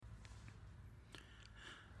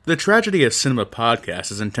The Tragedy of Cinema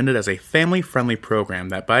podcast is intended as a family-friendly program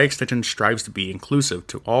that by extension strives to be inclusive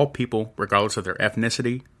to all people regardless of their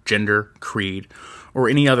ethnicity, gender, creed, or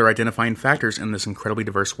any other identifying factors in this incredibly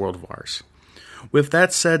diverse world of ours. With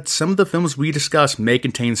that said, some of the films we discuss may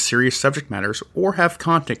contain serious subject matters or have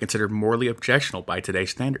content considered morally objectionable by today's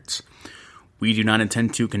standards. We do not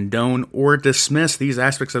intend to condone or dismiss these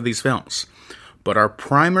aspects of these films, but our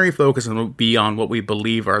primary focus will be on what we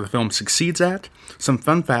believe the film succeeds at, some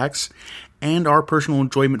fun facts, and our personal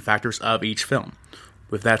enjoyment factors of each film.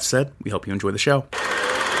 With that said, we hope you enjoy the show.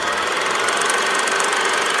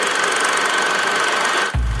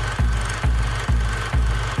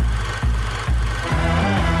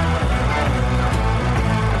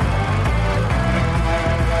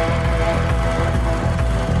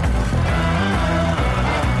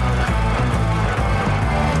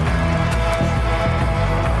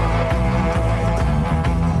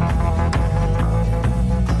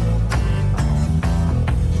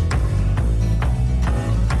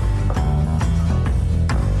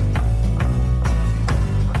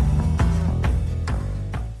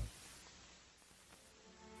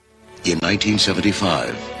 In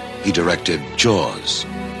 1975, he directed Jaws.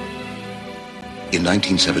 In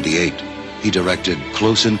 1978, he directed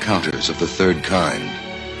Close Encounters of the Third Kind.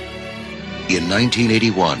 In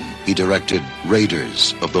 1981, he directed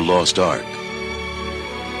Raiders of the Lost Ark.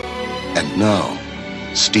 And now,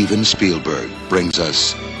 Steven Spielberg brings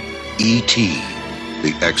us E.T.,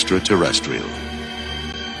 the Extraterrestrial.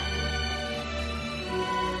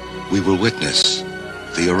 We will witness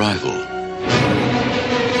the arrival,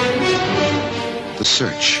 the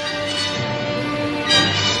search,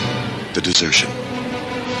 the desertion,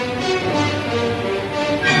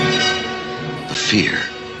 the fear,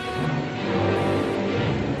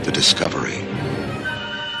 the discovery,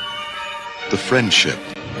 the friendship.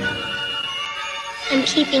 I'm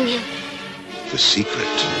keeping him. The secret,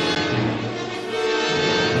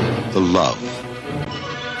 the love,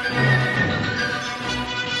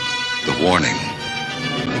 the warning,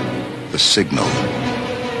 the signal,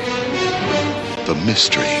 the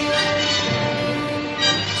mystery,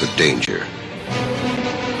 the danger.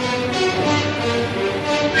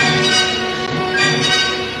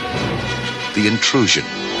 The intrusion,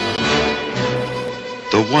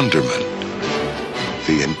 the wonderment,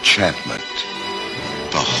 the enchantment,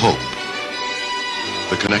 the hope.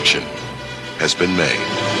 The connection has been made.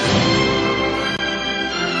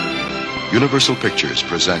 Universal Pictures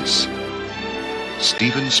presents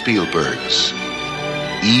Steven Spielberg's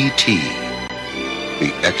E.T.,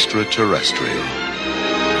 the Extraterrestrial.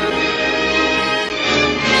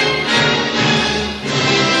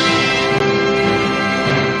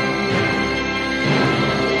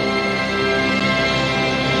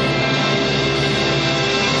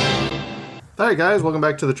 Hi guys, welcome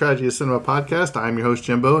back to the Tragedy of Cinema podcast. I'm your host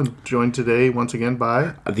Jimbo, and joined today once again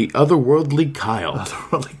by The Otherworldly Kyle.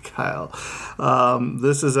 Otherworldly Kyle.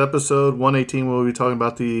 This is episode 118, where we'll be talking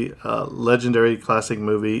about the legendary classic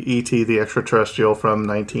movie E.T. the Extraterrestrial from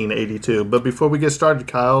 1982. But before we get started,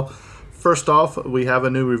 Kyle, first off, we have a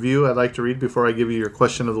new review I'd like to read before I give you your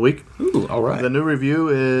question of the week. Ooh, all right. The new review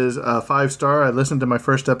is 5-star. I listened to my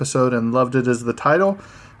first episode and loved it as the title.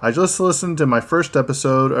 I just listened to my first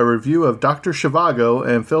episode, a review of Dr. Zhivago,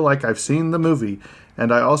 and feel like I've seen the movie,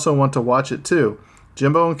 and I also want to watch it too.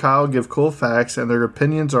 Jimbo and Kyle give cool facts, and their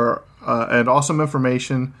opinions are and awesome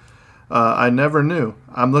information I never knew.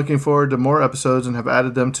 I'm looking forward to more episodes and have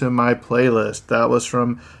added them to my playlist. That was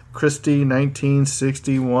from Christy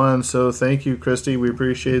 1961. So thank you, Christy. We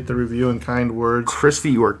appreciate the review and kind words. Christy,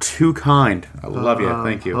 you are too kind. I love you.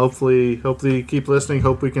 Thank you. Hopefully you keep listening.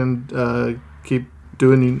 Hope we can keep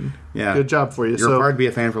doing good job for you. You're required to be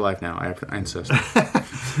a fan for life now. I insist.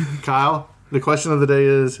 Kyle, the question of the day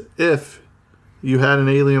is, if you had an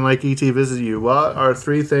alien like E.T. visit you, what are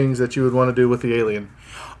 3 things that you would want to do with the alien?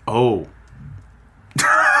 Oh.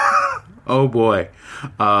 Oh boy.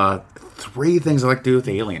 3 things I like to do with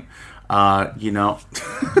the alien. I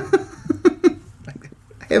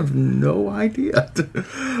have no idea.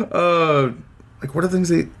 What are things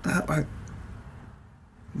they...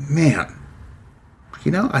 man.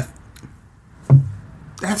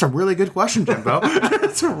 That's a really good question, Jimbo.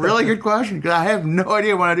 That's a really good question, because I have no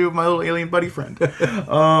idea what I do with my little alien buddy friend.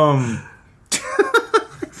 I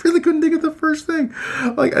really couldn't think of the first thing.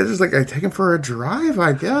 I take him for a drive,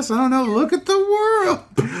 I guess. I don't know. Look at the world.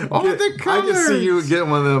 All the colors. I can see you getting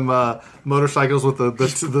one of them motorcycles with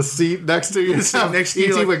the seat next to you. Next to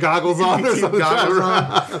you, E.T. with goggles on. Or something. Goggles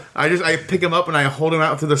on. I pick him up and I hold him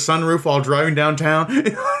out through the sunroof while driving downtown.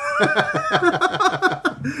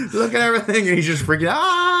 Look at everything, and he's just freaking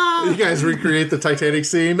out. You guys recreate the Titanic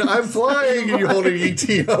scene. I'm flying, and you holding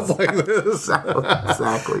E.T. up like this.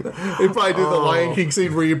 Exactly. They probably do the Lion King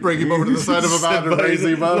scene where you bring him over to the side of a mountain and raise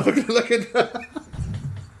him up.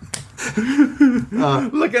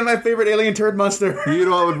 Look at my favorite alien turd monster. You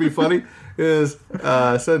know what would be funny? Is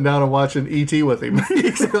sitting down and watching E.T. with him.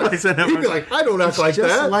 He'd be like, I don't act like just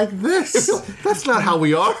that. like this. That's not how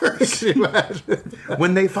we are. Can you imagine?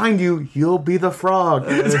 When they find you, you'll be the frog.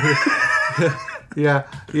 Yeah,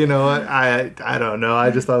 you know, I don't know.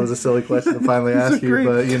 I just thought it was a silly question to finally ask you,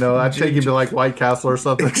 but you know, I'd take you to like White Castle or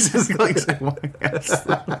something. Just like White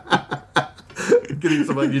Castle. Get him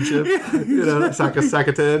some onion chips. You know, sack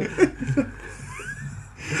of 10.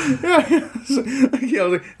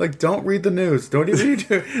 Yeah, like don't read the news. Don't even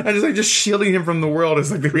do. I just shielding him from the world is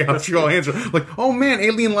like the reality answer. Like, oh man,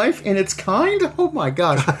 alien life and its kind. Oh my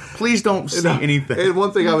gosh, please don't see anything. And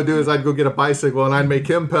one thing I would do is I'd go get a bicycle and I'd make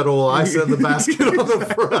him pedal while I sit in the basket on the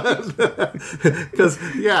front. Because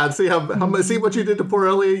see what you did to poor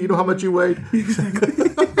Elliot. You know how much you weighed.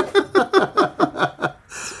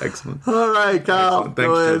 Excellent. All right, Kyle.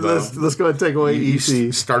 Thanks, let's go ahead and take away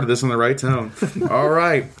E.T. Started this on the right tone. All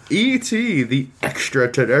right. E.T. the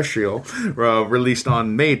Extraterrestrial, released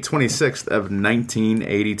on May 26th of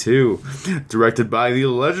 1982. Directed by the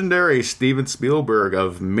legendary Steven Spielberg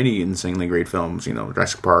of many insanely great films. You know,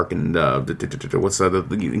 Jurassic Park and what's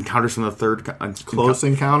the Encounters from the Third Kind? Close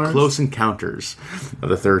Encounters? Close Encounters of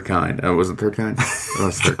the Third Kind. Was it Third Kind? Oh,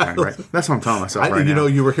 it's Third Kind, right? That's what I'm telling myself right now. You know,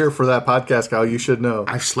 you were here for that podcast, Kyle. You should know.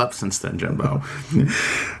 I've slept since then, Jimbo.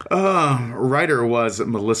 Writer was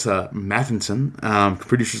Melissa Matheson.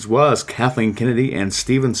 Producers was Kathleen Kennedy and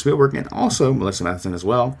Steven Spielberg, and also Melissa Matheson as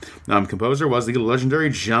well. Composer was the legendary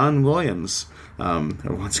John Williams.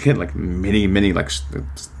 Once again, like many like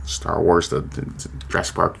Star Wars, the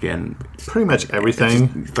Jurassic Park again. Pretty much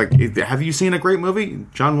everything. Have you seen a great movie?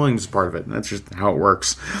 John Williams is part of it. That's just how it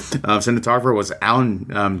works. Cinematographer was Alan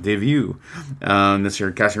Deview. This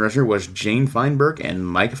year, casting director was Jane Feinberg and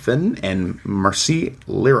Mike Fenton and Marcy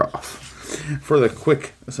Liroff. For the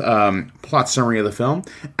quick plot summary of the film,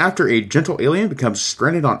 after a gentle alien becomes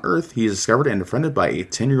stranded on Earth, he is discovered and befriended by a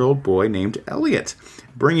 10-year-old boy named Elliot.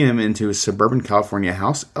 Bringing him into his suburban California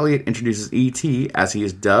house, Elliot introduces E.T. as he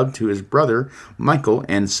is dubbed to his brother, Michael,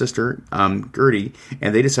 and sister, Gertie,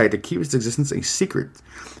 and they decide to keep his existence a secret.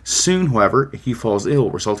 Soon, however, he falls ill,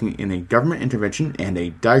 resulting in a government intervention and a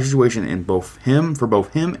dire situation for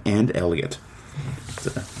both him and Elliot. It's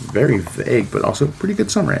a very vague, but also pretty good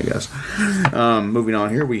summary, I guess. Moving on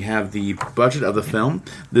here, we have the budget of the film.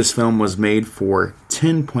 This film was made for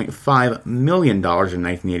 $10.5 million in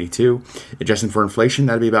 1982. Adjusting for inflation,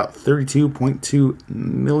 that'd be about $32.2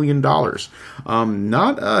 million.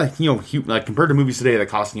 Not, huge, like compared to movies today that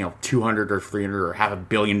cost, $200 or $300 or $500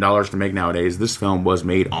 million to make nowadays. This film was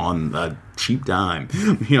made on a cheap dime.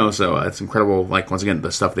 So it's incredible. Like, once again,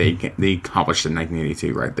 the stuff they accomplished in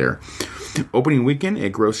 1982 right there. Opening weekend,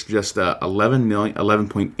 it grossed just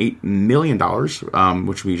 $11.8 million,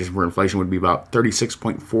 which we just for inflation would be about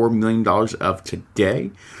 $36.4 million of today.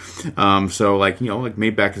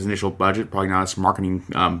 Made back his initial budget, probably not his marketing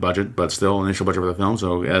budget, but still initial budget for the film,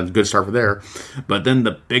 so a good start for there. But then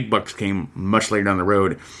the big bucks came much later down the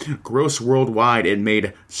road. Gross worldwide, it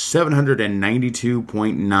made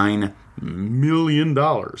 $792.9 million,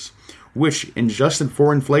 which, adjusted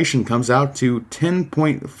for inflation, comes out to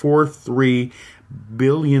 $10.43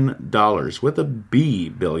 billion, with a B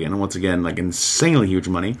billion. Once again, like insanely huge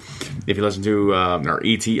money. If you listen to our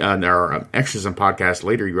our Extras and podcast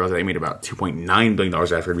later, you realize they made about $2.9 billion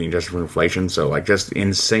after being adjusted for inflation. So, like, just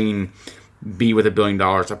insane. B with $1 billion.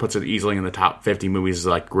 That puts it easily in the top 50 movies,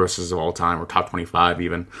 like grosses of all time, or top 25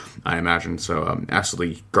 even, I imagine. So,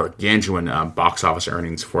 absolutely gargantuan box office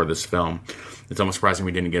earnings for this film. It's almost surprising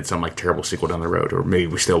we didn't get some like terrible sequel down the road, or maybe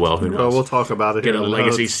we still will. Who knows? Well, we'll talk about it. Get a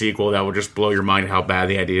legacy sequel that will just blow your mind how bad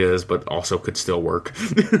the idea is, but also could still work.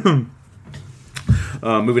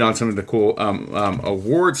 Moving on to some of the cool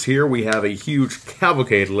awards here. We have a huge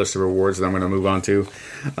cavalcade list of awards that I'm going to move on to.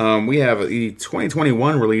 We have the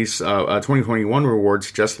 2021 release, 2021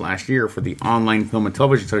 awards just last year for the Online Film and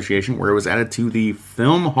Television Association, where it was added to the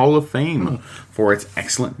Film Hall of Fame for its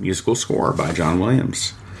excellent musical score by John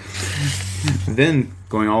Williams. Then,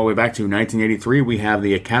 going all the way back to 1983, we have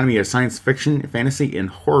the Academy of Science Fiction, Fantasy, and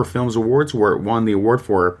Horror Films Awards, where it won the award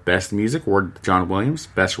for Best Music, awarded to John Williams.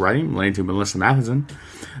 Best Writing, related to Melissa Matheson.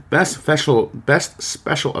 Best Special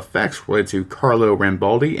Effects, related to Carlo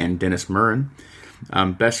Rambaldi and Dennis Murin.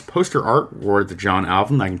 Best Poster Art, awarded to John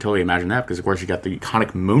Alvin. I can totally imagine that, because, of course, you got the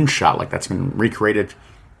iconic moonshot, like that's been recreated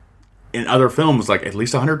in other films like at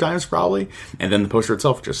least 100 times probably, and then the poster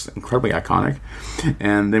itself just incredibly iconic.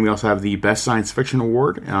 And then we also have the Best Science Fiction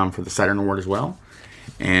Award for the Saturn Award as well.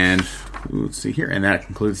 And let's see here, and that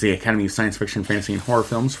concludes the Academy of Science Fiction, Fantasy, and Horror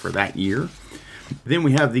Films for that year. Then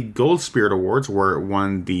we have the Gold Spirit Awards, where it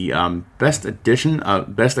won the best edition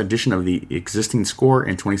of the existing score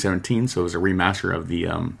in 2017. So it was a remaster of the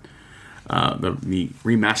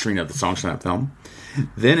remastering of the songs from that film.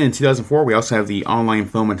 Then in 2004, we also have the Online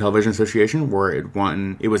Film and Television Association, where it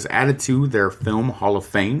was added to their Film Hall of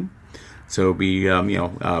Fame, so it'll be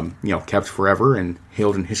kept forever and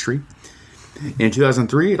hailed in history. In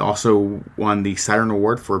 2003, it also won the Saturn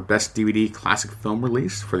Award for Best DVD Classic Film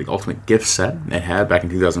Release for the Ultimate Gift Set it had back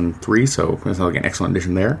in 2003, so it's like an excellent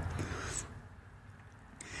addition there.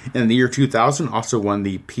 In the year 2000, also won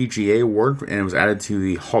the PGA Award, and it was added to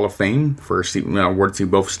the Hall of Fame for awarded to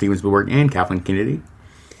both Steven Spielberg and Kathleen Kennedy.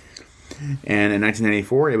 And in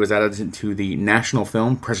 1994, it was added to the National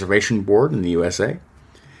Film Preservation Board in the USA.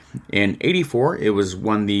 In 1984, it was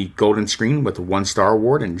won the Golden Screen with the 1-Star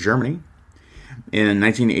Award in Germany. In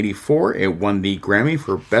 1984, it won the Grammy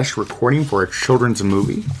for Best Recording for a Children's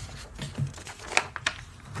Movie.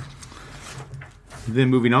 Then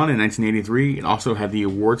moving on, in 1983, it also had the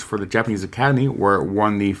awards for the Japanese Academy, where it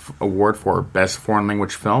won the award for Best Foreign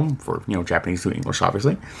Language Film, for Japanese to English,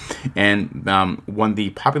 obviously, and won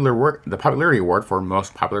the Popularity Award for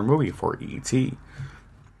Most Popular Movie for E.T.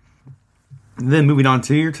 Then moving on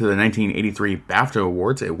to the 1983 BAFTA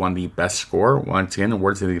Awards, it won the Best Score, once again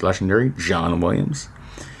awarded to the legendary John Williams.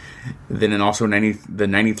 Then in also the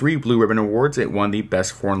 93 Blue Ribbon Awards, it won the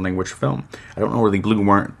Best Foreign Language Film. I don't know where the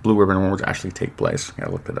Blue Ribbon Awards actually take place. I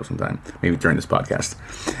gotta look that up sometime, maybe during this podcast.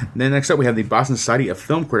 Then next up, we have the Boston Society of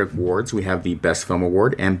Film Critic Awards. We have the Best Film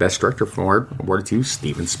Award and Best Director Award awarded to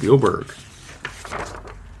Steven Spielberg.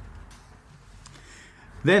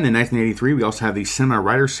 Then in 1983, we also have the Cinema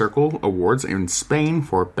Writers Circle Awards in Spain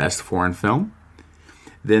for Best Foreign Film.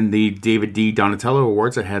 Then the David D. Donatello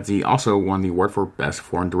Awards that also won the award for Best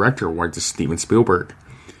Foreign Director award to Steven Spielberg.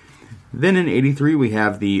 Then in 1983, we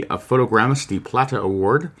have the Fotogramas de Plata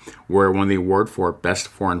Award, where it won the award for Best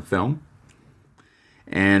Foreign Film.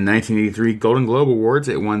 And 1983 Golden Globe Awards,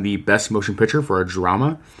 it won the Best Motion Picture for a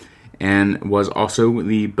Drama, and was also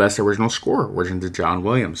the Best Original Score, awarded to John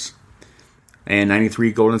Williams. And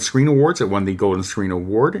 93 Golden Screen Awards, it won the Golden Screen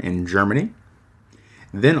Award in Germany.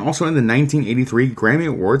 Then also in the 1983 Grammy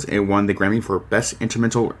Awards, it won the Grammy for Best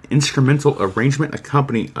Instrumental Arrangement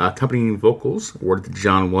accompanying vocals, awarded to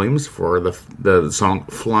John Williams for the song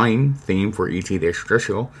Flying theme for E.T. the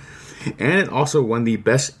Extraterrestrial. And it also won the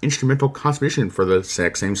Best Instrumental Composition for the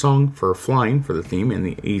exact same song for Flying for the theme in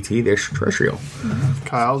the E.T. the Extraterrestrial.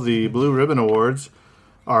 Kyle, the Blue Ribbon Awards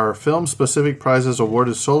are film-specific prizes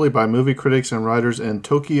awarded solely by movie critics and writers in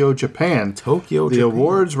Tokyo, Japan. The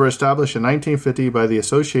awards were established in 1950 by the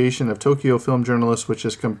Association of Tokyo Film Journalists, which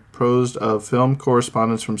is composed of film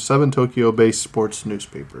correspondents from 7 Tokyo-based sports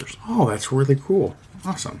newspapers. Oh, that's really cool.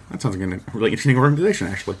 Awesome. That sounds like a really interesting organization,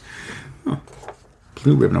 actually. Huh.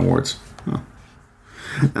 Blue Ribbon Awards. Huh.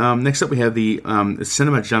 Next up, we have the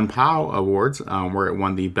Cinema Junpao Awards, where it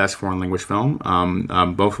won the Best Foreign Language Film,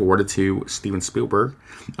 both awarded to Steven Spielberg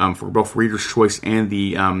for both Reader's Choice and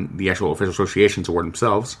the actual official associations award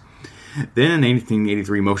themselves. Then in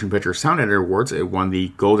 1983 Motion Picture Sound Editor Awards, it won the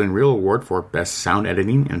Golden Reel Award for Best Sound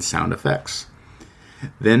Editing and Sound Effects.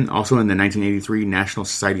 Then also in the 1983 National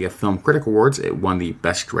Society of Film Critic Awards, it won the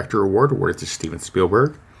Best Director Award, awarded to Steven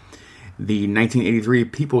Spielberg. The 1983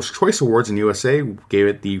 People's Choice Awards in USA gave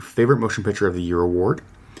it the Favorite Motion Picture of the Year award.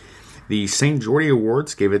 The St. Geordie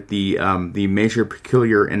Awards gave it the Major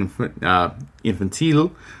Peculiar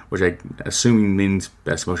Infantile, which I assume means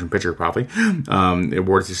Best Motion Picture, probably,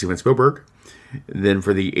 awarded to Steven Spielberg. Then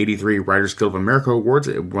for the 83 Writers Guild of America Awards,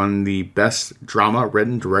 it won the Best Drama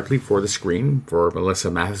Written Directly for the Screen for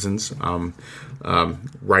Melissa Matheson's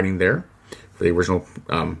writing there for the original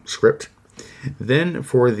script. Then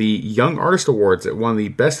for the Young Artist Awards, it won the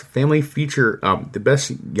Best Family Feature, the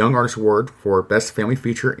Best Young Artist Award for Best Family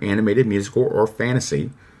Feature, Animated, Musical, or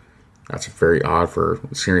Fantasy. That's very odd for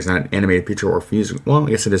a series not animated feature or musical. Well,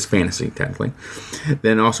 I guess it is fantasy, technically.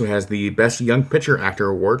 Then it also has the Best Young Picture Actor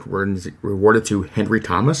Award, rewarded to Henry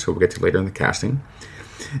Thomas, who we'll get to later in the casting.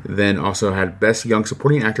 Then also had Best Young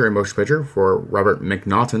Supporting Actor in Motion Picture for Robert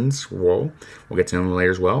McNaughton's role. We'll get to him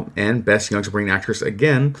later as well. And Best Young Supporting Actress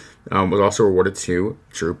again was also awarded to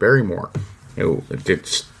Drew Barrymore, who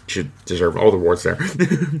should deserve all the awards there.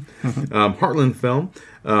 Heartland Film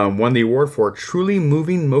won the award for Truly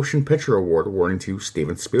Moving Motion Picture Award, awarding to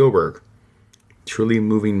Steven Spielberg. truly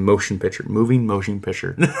moving motion picture.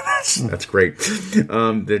 That's great.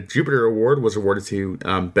 The Jupiter Award was awarded to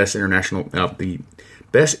Best International. The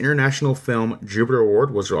Best International Film Jupiter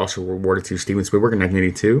Award was also awarded to Steven Spielberg in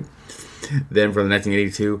 1982. Then for the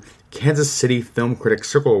 1982 Kansas City Film Critics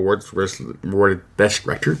Circle Awards was awarded Best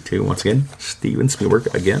Director to, once again, Steven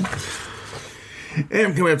Spielberg again.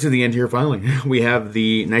 And coming up to the end here, finally, we have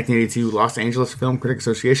the 1982 Los Angeles Film Critics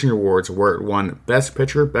Association Awards, where it won Best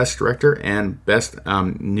Picture, Best Director, and Best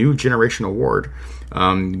New Generation Award.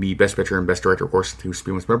 The Best Picture and Best Director, of course, to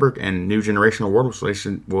Steven Spielberg, and New Generation Award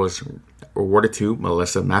was awarded to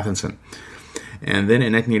Melissa Matheson. And then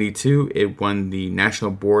in 1982, it won the National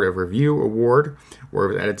Board of Review Award, where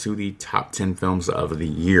it was added to the top 10 films of the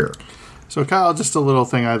year. So, Kyle, just a little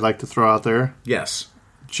thing I'd like to throw out there. Yes.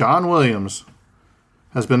 John Williams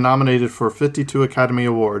has been nominated for 52 Academy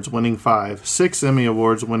Awards, winning 5, 6 Emmy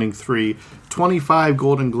Awards, winning 3, 25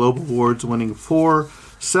 Golden Globe Awards, winning 4,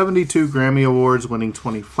 72 Grammy Awards, winning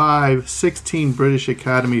 25, 16 British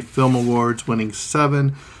Academy Film Awards, winning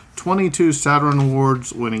 7, 22 Saturn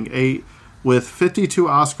Awards, winning 8. With 52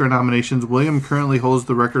 Oscar nominations, William currently holds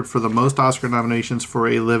the record for the most Oscar nominations for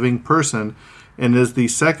a living person and is the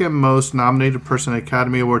second most nominated person in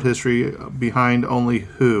Academy Award history, behind only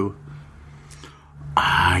who?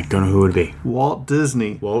 I don't know who it would be. Walt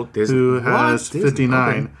Disney. Who has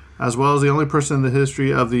 59. Okay. As well as the only person in the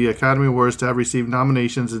history of the Academy Awards to have received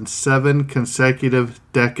nominations in 7 consecutive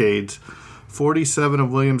decades. 47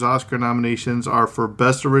 of Williams' Oscar nominations are for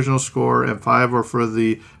Best Original Score and 5 are for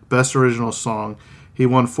the Best Original Song. He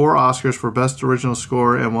won 4 Oscars for Best Original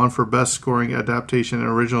Score and 1 for Best Scoring Adaptation and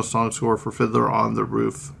Original Song Score for Fiddler on the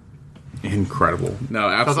Roof. Incredible. No,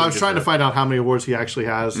 absolutely. Because I was trying to find out how many awards he actually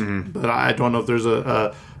has, but I don't know if there's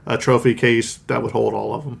a trophy case that would hold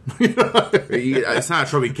all of them. It's not a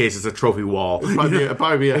trophy case; it's a trophy wall. It'd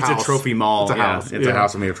probably be a house. It's a trophy mall. It's a house. It's a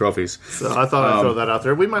house made of trophies. So I thought I'd throw that out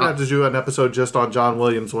there. We might have to do an episode just on John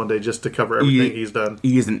Williams one day, just to cover everything he's done.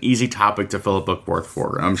 He is an easy topic to fill a book worth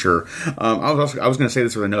for, I'm sure. I was going to say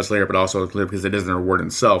this with the notes later, but also because it is an award in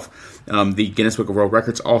itself. The Guinness Book of World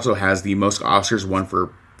Records also has the most Oscars won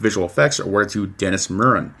for visual effects awarded to Dennis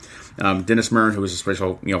Muren. Dennis Muren, who was a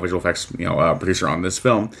special visual effects producer on this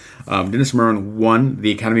film, Dennis Muren won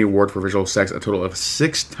the Academy Award for visual effects a total of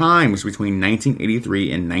 6 times between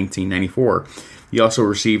 1983 and 1994. He also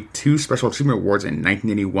received 2 Special Achievement Awards in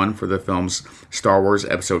 1981 for the films Star Wars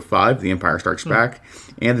Episode 5, The Empire Strikes Back,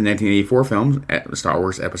 and the 1984 film Star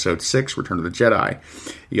Wars Episode 6, Return of the Jedi.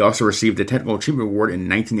 He also received a Technical Achievement Award in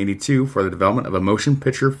 1982 for the development of a motion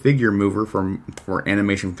picture figure mover for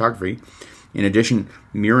animation photography. In addition,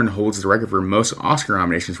 Muren holds the record for most Oscar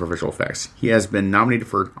nominations for visual effects. He has been nominated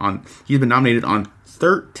on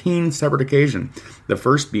 13 separate occasions. The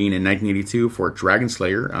first being in 1982 for Dragon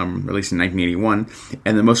Slayer, released in 1981,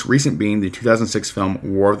 and the most recent being the 2006 film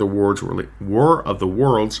War of the Worlds,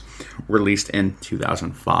 released in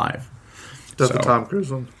 2005. That's the Tom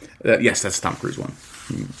Cruise one. Yes, that's the Tom Cruise one,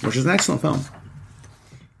 which is an excellent film.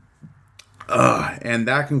 And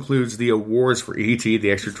that concludes the awards for E.T.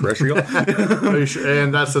 the Extraterrestrial. Are you sure?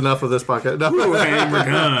 And that's enough of this podcast. No. And we're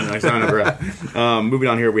done. I sound a breath. Moving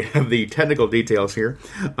on here, we have the technical details here.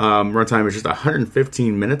 Runtime is just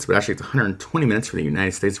 115 minutes, but actually it's 120 minutes for the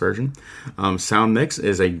United States version. Sound mix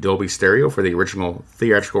is a Dolby Stereo for the original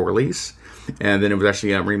theatrical release. And then it was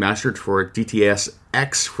actually remastered for DTS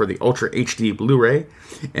X for the Ultra HD Blu-ray.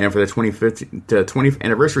 And for the 20th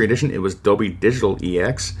anniversary edition, it was Dolby Digital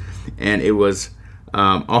EX. And it was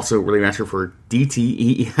also remastered for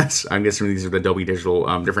DTES. I'm guessing these are the Dolby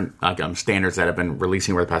Digital different standards that have been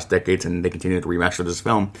releasing over the past decades, and they continue to remaster this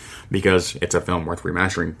film because it's a film worth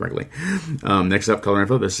remastering regularly. Next up, color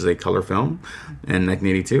info. This is a color film in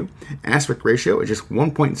 1982. Aspect ratio is just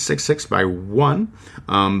 1.66 by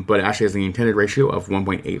 1, but it actually has the intended ratio of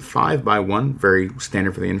 1.85 by 1. Very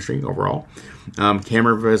standard for the industry overall.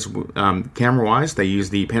 Camera-wise, they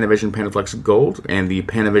use the Panavision Panaflex Gold and the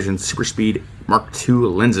Panavision Super Speed Mark II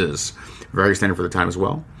lenses. Very standard for the time as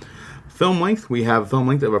well. Film length, we have a film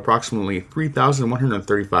length of approximately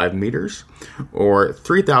 3,135 meters, or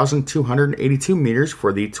 3,282 meters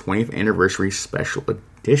for the 20th anniversary special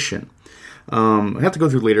edition. I have to go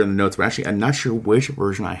through later in the notes, but actually I'm not sure which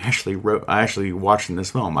version I actually watched in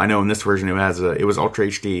this film. I know in this version it was Ultra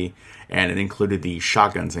HD, and it included the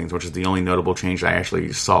shotgun scenes, which is the only notable change I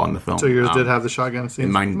actually saw in the film. So yours did have the shotgun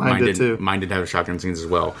scenes? Mine did too. Mine did have the shotgun scenes as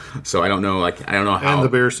well. So I don't know how. And the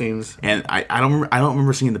beer scenes. And I don't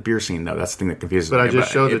remember seeing the beer scene though. That's the thing that confuses me. But I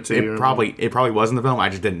just showed it to you. It probably was in the film. I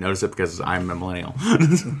just didn't notice it because I'm a millennial.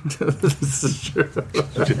 This is true.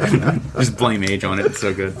 Just blame age on it. It's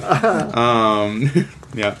so good.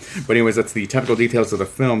 Yeah. But anyways, that's the typical details of the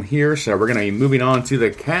film here. So we're going to be moving on to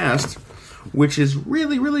the cast, which is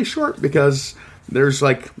really, really short because there's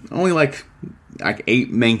only 8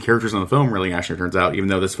 main characters in the film, really, actually, it turns out, even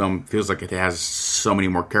though this film feels like it has so many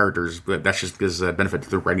more characters, but that's just gives a benefit to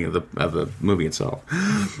the writing of the movie itself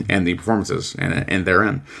and the performances and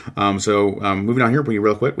therein. Moving on here,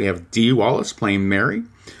 real quick, we have Dee Wallace playing Mary.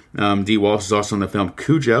 Dee Wallace is also in the film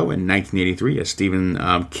Cujo in 1983, a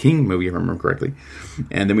Stephen King movie, if I remember correctly.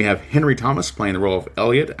 And then we have Henry Thomas playing the role of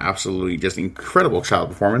Elliot. Absolutely just incredible child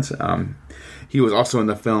performance. He was also in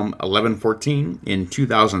the film 1114 in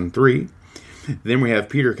 2003. Then we have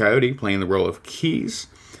Peter Coyote playing the role of Keys.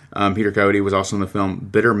 Peter Coyote was also in the film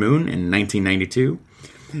Bitter Moon in 1992.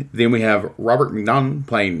 Then we have Robert McDonald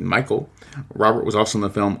playing Michael. Robert was also in the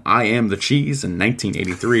film I Am the Cheese in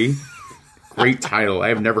 1983. Great title. I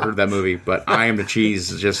have never heard of that movie, but I Am the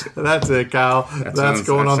Cheese is just... That's it, Kyle. That's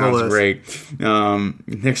going on the list. Great.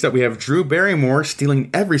 Next up, we have Drew Barrymore stealing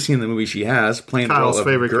every scene in the movie she has, playing Kyle's the role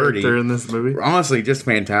of favorite Gertie. character in this movie. Honestly, just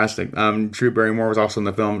fantastic. Drew Barrymore was also in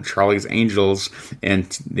the film Charlie's Angels in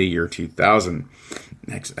the year 2000.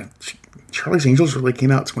 Next, Charlie's Angels really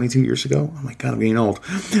came out 22 years ago. Oh my god, I'm getting old.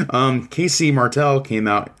 Casey Martell came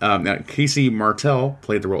out. Casey Martell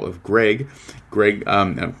played the role of Greg.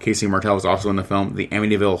 Casey Martell was also in the film The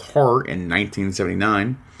Amityville Horror in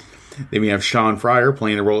 1979. Then we have Sean Fryer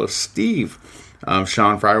playing the role of Steve.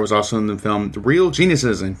 Sean Fryer was also in the film The Real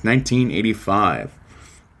Geniuses in 1985.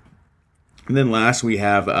 And then last we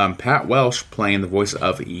have Pat Welsh playing the voice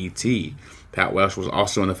of E.T. Pat Welsh was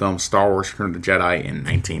also in the film Star Wars Return of the Jedi in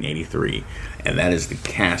 1983. And that is the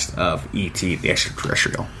cast of E.T. the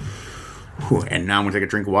Extraterrestrial. Whew. And now I'm going to take a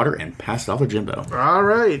drink of water and pass it off to Jimbo. All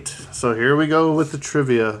right. So here we go with the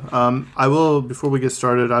trivia. Before we get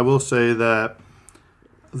started, I will say that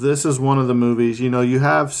this is one of the movies, you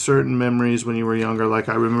have certain memories when you were younger. Like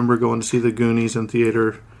I remember going to see The Goonies in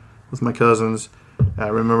theater with my cousins. I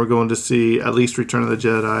remember going to see at least Return of the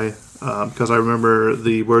Jedi because I remember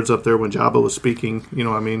the words up there when Jabba was speaking,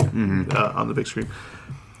 on the big screen.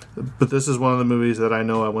 But this is one of the movies that I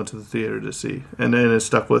know I went to the theater to see, and it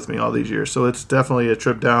stuck with me all these years. So it's definitely a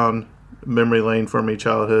trip down memory lane for me,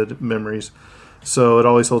 childhood memories. So it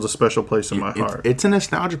always holds a special place in my heart. It's a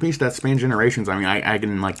nostalgia piece that spans generations. I mean, I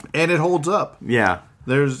can and it holds up. Yeah,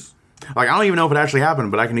 there's. I don't even know if it actually happened,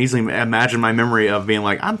 but I can easily imagine my memory of being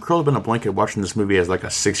I'm curled up in a blanket watching this movie as a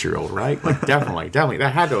 6-year-old, right? Definitely,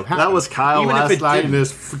 that had to have happened. That was Kyle even last night in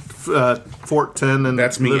his Fort 10 and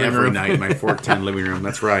that's me every room. night in my Fort 10 living room.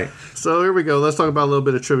 That's right. So here we go. Let's talk about a little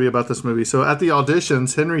bit of trivia about this movie. So at the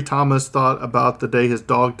auditions, Henry Thomas thought about the day his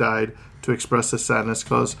dog died to express his sadness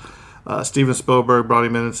because Steven Spielberg brought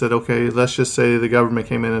him in and said, okay, let's just say the government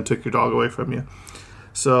came in and took your dog away from you.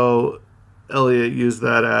 So Elliot used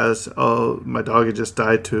that as, oh, my dog had just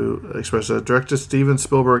died to express that. Director Steven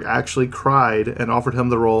Spielberg actually cried and offered him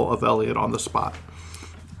the role of Elliot on the spot.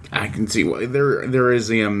 I can see there is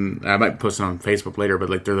the I might post it on Facebook later,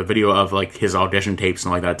 but there's a video of his audition tapes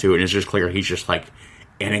and that too, and it's just clear he's just an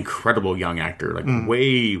incredible young actor,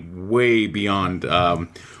 way beyond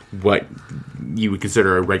what you would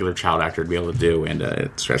consider a regular child actor to be able to do, and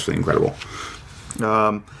it's actually incredible.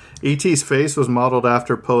 E.T.'s face was modeled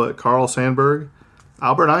after poet Carl Sandburg,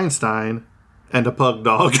 Albert Einstein, and a pug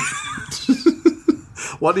dog.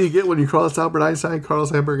 What do you get when you cross Albert Einstein, Carl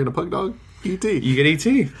Sandburg, and a pug dog? E.T. You get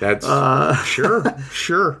E.T. That's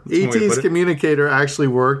sure. E.T.'s communicator actually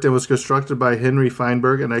worked and was constructed by Henry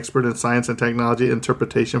Feinberg, an expert in science and technology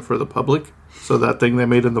interpretation for the public. So that thing they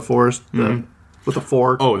made in the forest with the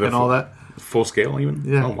fork and all that. Full scale even?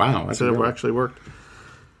 Yeah. Oh, wow. That's it actually worked.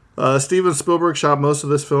 Steven Spielberg shot most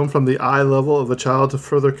of this film from the eye level of a child to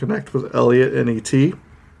further connect with Elliot and E.T.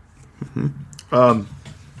 And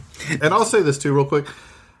I'll say this too real quick.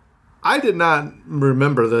 I did not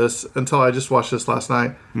remember this until I just watched this last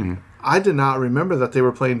night. Mm-hmm. I did not remember that they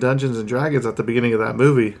were playing Dungeons and Dragons at the beginning of that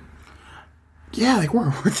movie. Yeah, they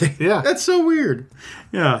weren't they? Yeah. That's so weird.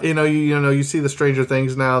 Yeah. You see the Stranger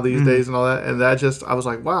Things now these days and all that, and that just, I was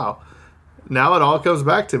like, wow. Now it all comes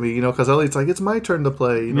back to me, because Elliot's like, it's my turn to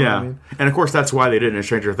play. What I mean? And of course, that's why they did it in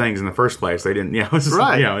Stranger Things in the first place. They didn't, it was just,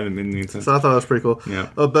 right. So I thought that was pretty cool. Yeah.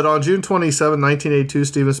 But on June 27, 1982,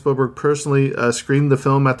 Steven Spielberg personally screened the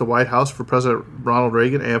film at the White House for President Ronald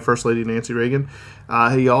Reagan and First Lady Nancy Reagan.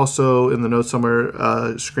 He also, in the notes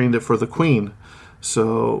somewhere, screened it for the Queen.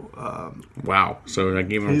 So wow. So I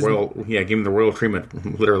gave him gave him the royal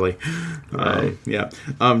treatment, literally.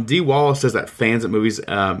 Dee Wallace says that fans of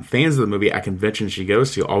the movie at conventions she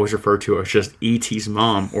goes to always refer to her as just E.T.'s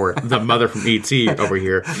mom or the mother from E.T. over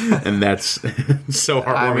here, and that's so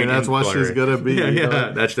heartwarming. I mean, that's what she's gonna be.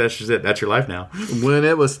 Yeah. That's just it. That's your life now. When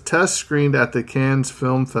it was test screened at the Cannes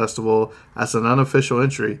Film Festival as an unofficial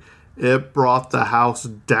entry, it brought the house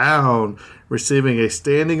down, receiving a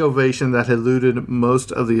standing ovation that eluded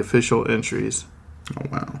most of the official entries. Oh,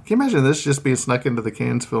 wow. Can you imagine this just being snuck into the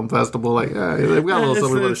Cannes Film Festival? Like, yeah, we got a little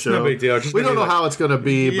something to show. No big deal. We don't know how it's going to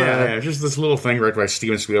be, but... Yeah, just this little thing directed by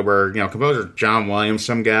Steven Spielberg, composer John Williams,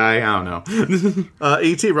 some guy, I don't know.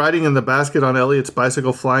 E.T. riding in the basket on Elliot's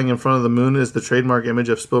bicycle flying in front of the moon is the trademark image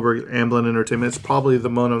of Spielberg's Amblin Entertainment. It's probably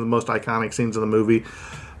one of the most iconic scenes in the movie.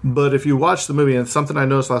 But if you watch the movie, and something I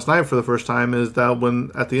noticed last night for the first time is that when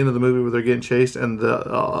at the end of the movie where they're getting chased and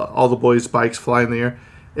all the boys' bikes fly in the air,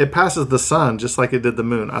 it passes the sun just like it did the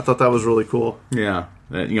moon. I thought that was really cool. Yeah,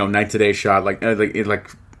 night to day shot, like kind of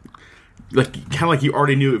like you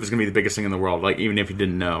already knew it was going to be the biggest thing in the world, like even if you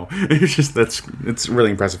didn't know. It's really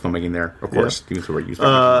impressive filmmaking there. Of course,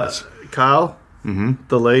 Kyle,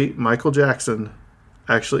 the late Michael Jackson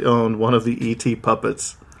actually owned one of the E.T.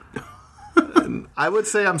 puppets. I would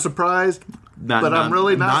say I'm surprised, but I'm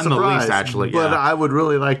really not surprised. The least, actually, but I would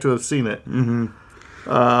really like to have seen it. Mm-hmm.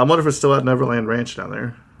 I wonder if it's still at Neverland Ranch down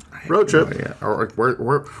there. Road trip. Yeah. Or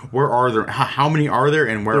where are there? How many are there,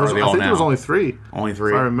 and where are they all now? I think there was only 3. Only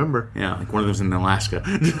 3? If I remember. Yeah, like one of them's in Alaska.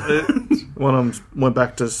 One of them went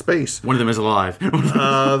back to space. One of them is alive.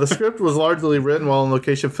 The script was largely written while on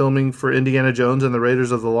location filming for Indiana Jones and the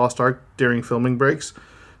Raiders of the Lost Ark during filming breaks.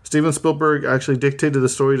 Steven Spielberg actually dictated the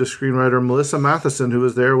story to screenwriter Melissa Matheson, who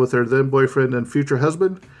was there with her then boyfriend and future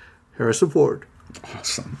husband, Harrison Ford.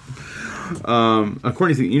 Awesome.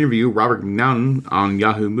 According to the interview, Robert McNaughton on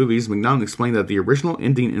Yahoo Movies, McNaughton explained that the original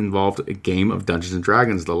ending involved a game of Dungeons &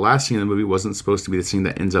 Dragons. The last scene in the movie wasn't supposed to be the scene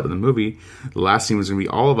that ends up in the movie. The last scene was going to be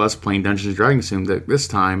all of us playing Dungeons & Dragons, assumed that this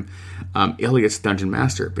time Elliot's Dungeon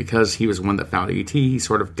Master. Because he was the one that found E.T., he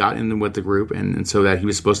sort of got in with the group, and so that he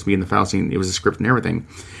was supposed to be in the final scene. It was a script and everything.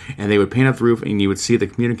 And they would paint up the roof, and you would see the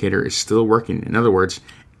communicator is still working. In other words,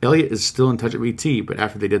 Elliot is still in touch with E.T., but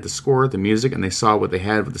after they did the score, the music, and they saw what they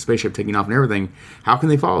had with the spaceship taking off and everything, how can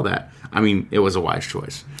they follow that? I mean, it was a wise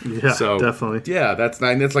choice. Yeah, so, definitely. Yeah, that's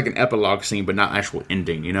like an epilogue scene, but not actual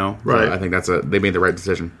ending, Right. So I think they made the right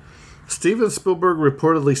decision. Steven Spielberg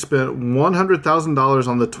reportedly spent $100,000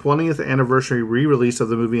 on the 20th anniversary re-release of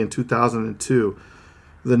the movie in 2002.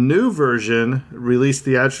 The new version, released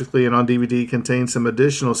theatrically and on DVD, contains some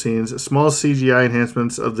additional scenes, small CGI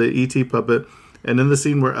enhancements of the E.T. puppet. And in the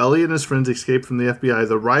scene where Elliot and his friends escape from the FBI,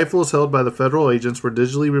 the rifles held by the federal agents were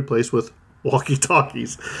digitally replaced with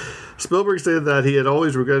walkie-talkies. Spielberg stated that he had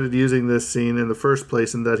always regretted using this scene in the first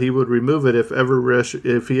place and that he would remove it if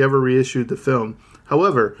he ever reissued the film.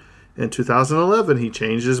 However, in 2011, he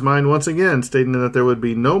changed his mind once again, stating that there would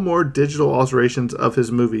be no more digital alterations of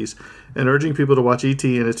his movies and urging people to watch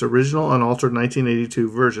E.T. in its original unaltered 1982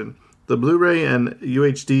 version. The Blu-ray and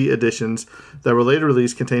UHD editions that were later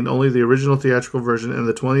released contained only the original theatrical version, and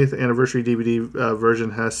the 20th anniversary DVD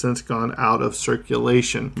version has since gone out of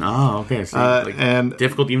circulation. Oh, okay. So, and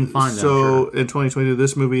difficult to even find. So in 2022,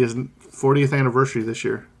 this movie is 40th anniversary this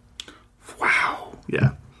year. Wow.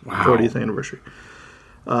 Yeah. Wow. 40th anniversary.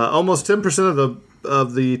 Almost 10%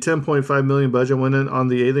 of the $10.5 million budget went in on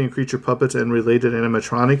the alien creature puppets and related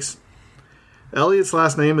animatronics. Elliot's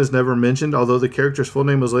last name is never mentioned, although the character's full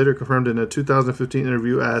name was later confirmed in a 2015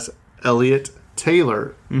 interview as Elliot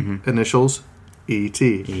Taylor, initials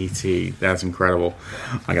E.T. E.T. That's incredible.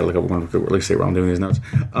 I gotta look up one really say while I'm doing these notes.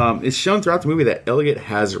 It's shown throughout the movie that Elliot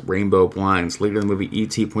has rainbow blinds. Later in the movie,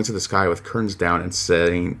 E.T. points at the sky with curtains down and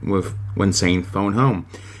when saying "phone home."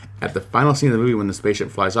 At the final scene of the movie, when the spaceship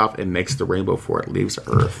flies off, it makes the rainbow before it leaves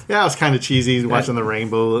Earth. Yeah, it was kind of cheesy watching the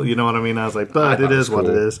rainbow. You know what I mean? I was like, but it is cool. What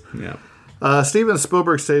it is. Yeah. Steven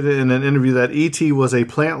Spielberg stated in an interview that E.T. was a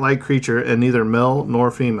plant-like creature and neither male nor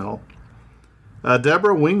female.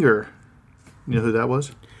 Deborah Winger, you know who that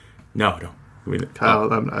was? No.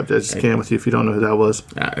 Kyle, I just can't with you if you don't know who that was.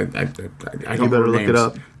 I don't. You better look it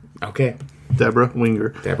up. Okay. Deborah Winger.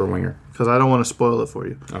 Because I don't want to spoil it for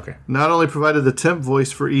you. Okay. Not only provided the temp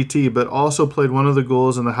voice for E.T., but also played one of the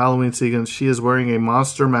ghouls in the Halloween sequence. She is wearing a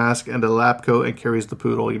monster mask and a lab coat and carries the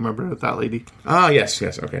poodle. You remember that lady? Ah, yes.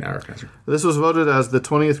 Okay, now I recognize her. This was voted as the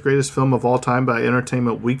 20th greatest film of all time by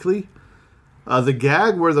Entertainment Weekly. The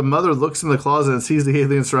gag where the mother looks in the closet and sees the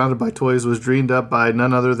alien surrounded by toys was dreamed up by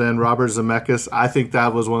none other than Robert Zemeckis. I think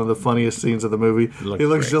that was one of the funniest scenes of the movie. He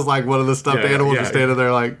looks just like one of the stuffed animals just standing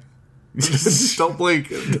there like... Don't blink.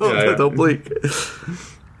 Don't blink.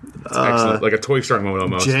 Excellent. Like a Toy Story moment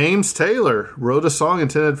almost. James Taylor wrote a song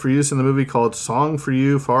intended for use in the movie called Song for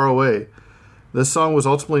You Far Away. This song was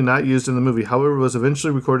ultimately not used in the movie, however, was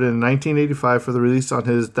eventually recorded in 1985 for the release on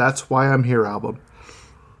his That's Why I'm Here album.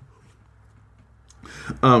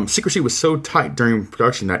 Secrecy was so tight during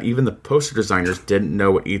production that even the poster designers didn't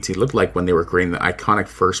know what E.T. looked like when they were creating the iconic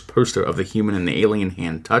first poster of the human and the alien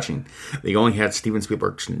hand touching. They only had Steven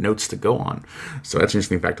Spielberg's notes to go on. So that's an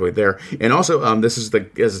interesting factoid there. And also, this is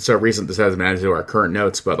as it's so recent, this hasn't added to our current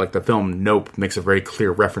notes, but like the film Nope makes a very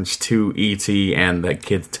clear reference to E.T. and the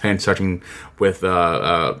kid hand touching with,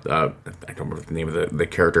 I don't remember the name of the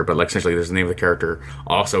character, but like essentially there's the name of the character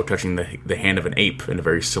also touching the hand of an ape in a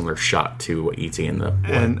very similar shot to E.T. in the...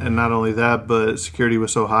 And not only that, but security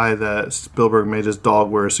was so high that Spielberg made his dog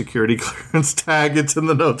wear a security clearance tag. It's in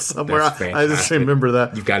the notes somewhere. I just remember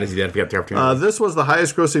that. You've got to do that if you have the opportunity. This was the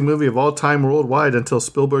highest grossing movie of all time worldwide until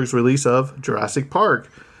Spielberg's release of Jurassic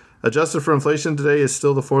Park. Adjusted for inflation today, is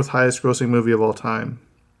still the fourth highest grossing movie of all time.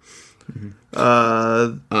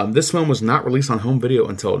 Mm-hmm. This film was not released on home video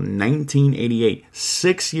until 1988.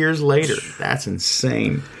 6 years later. That's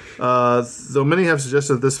insane. Though many have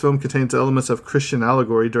suggested that this film contains elements of Christian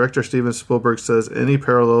allegory, director Steven Spielberg says any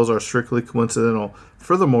parallels are strictly coincidental.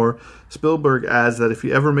 Furthermore, Spielberg adds that if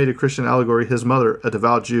he ever made a Christian allegory, his mother, a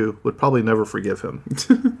devout Jew, would probably never forgive him.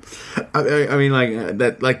 I mean, like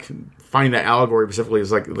that, like finding that allegory specifically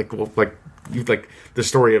is like the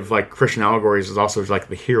story of like Christian allegories is also like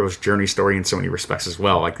the hero's journey story in so many respects as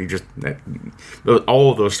well. Like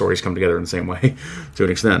all of those stories come together in the same way to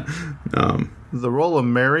an extent. The role of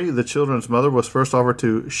Mary, the children's mother, was first offered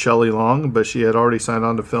to Shelley Long, but she had already signed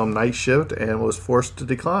on to film Night Shift and was forced to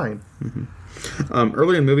decline. Mm-hmm.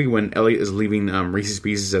 Early in the movie, when Elliot is leaving Reese's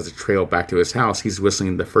Pieces as a trail back to his house, he's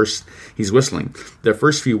whistling. The first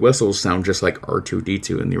few whistles sound just like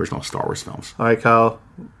R2-D2 in the original Star Wars films. All right, Kyle.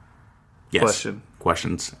 Yes.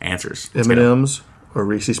 Questions, answers. M&M's or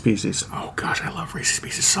Reese's Pieces? Oh gosh, I love Reese's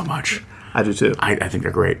Pieces so much. I do too. I think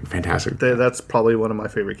they're great, fantastic. That's probably one of my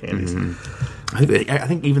favorite candies. Mm-hmm. I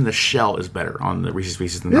think even the shell is better on the Reese's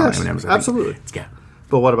Pieces than the M&M's. Absolutely. Yeah.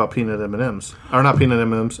 But what about peanut M&M's? Or not peanut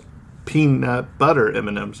M&M's. Peanut butter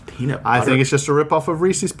M&M's. Peanut butter. I think it's just a ripoff of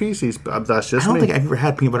Reese's Pieces. That's just me. I don't think I've ever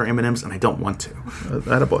had peanut butter M&M's, and I don't want to.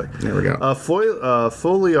 Attaboy. There we go.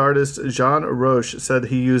 Foley artist Jean Roche said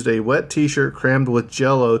he used a wet T-shirt crammed with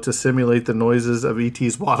Jell-O to simulate the noises of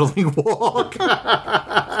E.T.'s waddling walk.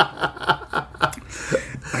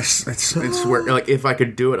 I swear, like if I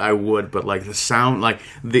could do it, I would. But like the sound, like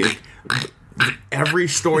every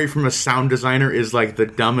story from a sound designer is like the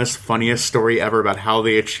dumbest, funniest story ever about how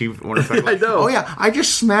they achieved one effect. Like, I know. Oh yeah, I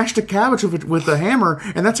just smashed a cabbage with a hammer,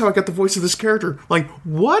 and that's how I got the voice of this character. Like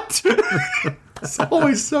what? It's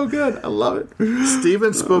always so good. I love it.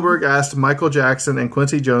 Steven Spielberg asked Michael Jackson and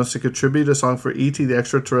Quincy Jones to contribute a song for E.T. the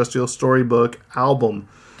Extraterrestrial Storybook album.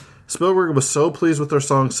 Spielberg was so pleased with their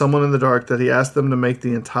song Someone in the Dark that he asked them to make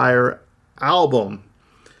the entire album,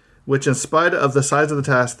 which in spite of the size of the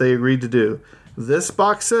task, they agreed to do. This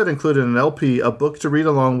box set included an LP, a book to read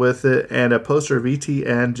along with it, and a poster of E.T.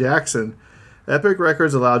 and Jackson. Epic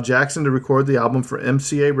Records allowed Jackson to record the album for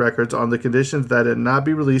MCA Records on the conditions that it not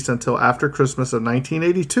be released until after Christmas of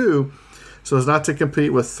 1982, so as not to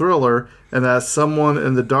compete with Thriller, and that Someone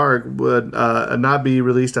in the Dark would not be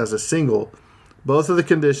released as a single. Both of the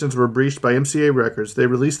conditions were breached by MCA Records. They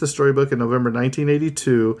released the storybook in November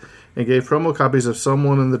 1982 and gave promo copies of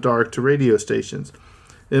Someone in the Dark to radio stations.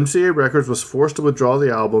 MCA Records was forced to withdraw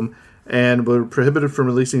the album and were prohibited from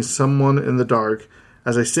releasing Someone in the Dark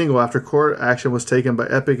as a single after court action was taken by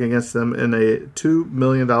Epic against them in a $2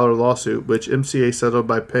 million lawsuit, which MCA settled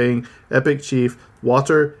by paying Epic chief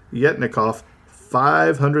Walter Yetnikoff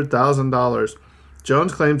 $500,000.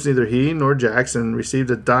 Jones claims neither he nor Jackson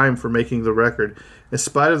received a dime for making the record, in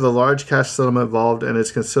spite of the large cash settlement involved and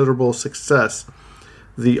its considerable success.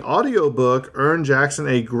 The audiobook earned Jackson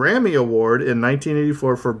a Grammy Award in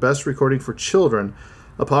 1984 for Best Recording for Children.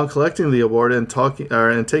 Upon collecting the award and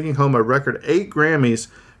taking home a record 8 Grammys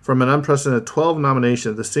from an unprecedented 12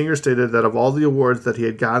 nominations, the singer stated that of all the awards that he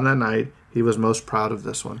had gotten that night, he was most proud of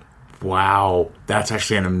this one. Wow, that's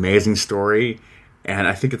actually an amazing story. And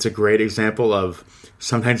I think it's a great example of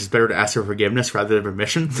sometimes it's better to ask for forgiveness rather than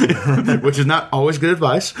permission, which is not always good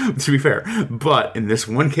advice, to be fair. But in this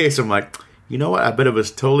one case, I'm like, you know what? I bet it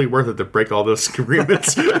was totally worth it to break all those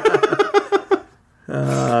agreements.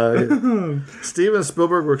 Steven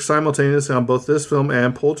Spielberg worked simultaneously on both this film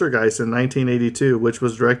and Poltergeist in 1982, which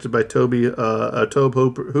was directed by Tobe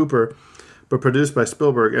Hooper. but produced by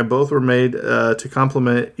Spielberg, and both were made to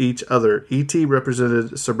complement each other. E.T.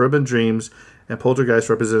 represented suburban dreams, and Poltergeist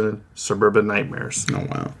represented suburban nightmares.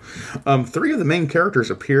 Oh, wow. 3 of the main characters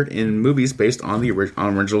appeared in movies based on the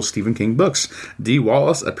original Stephen King books. Dee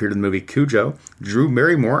Wallace appeared in the movie Cujo. Drew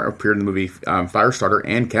Barrymore appeared in the movie Firestarter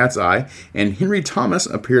and Cat's Eye. And Henry Thomas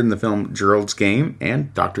appeared in the film Gerald's Game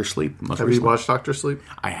and Dr. Sleep. Have you watched Dr. Sleep?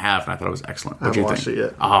 I have, and I thought it was excellent. I haven't watched it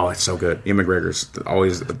yet. Oh, it's so good. Ian McGregor's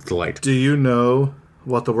always a delight. Do you know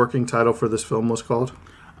what the working title for this film was called?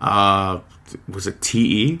 Was it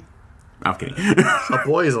T.E.? I'm kidding. A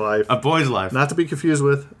Boy's Life. A Boy's Life. Not to be confused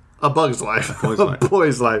with A Bug's Life. A Boy's Life. A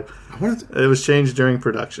Boy's Life. It was changed during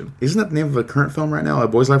production. Isn't that the name of a current film right now? A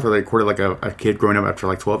Boy's Life, where they recorded like a kid growing up after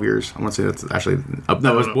like 12 years. I want to say that's actually...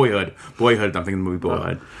 no, it was Boyhood. Boyhood. I'm thinking the movie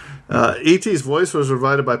Boyhood. E.T.'s voice was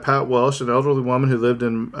provided by Pat Welsh, an elderly woman who lived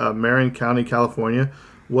in Marin County, California.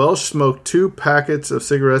 Welsh smoked 2 packets of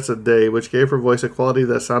cigarettes a day, which gave her voice a quality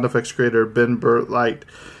that sound effects creator Ben Burt liked.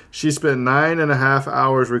 She spent 9.5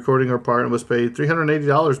 hours recording her part and was paid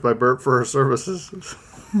 $380 by Burt for her services.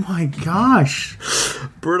 Oh my gosh.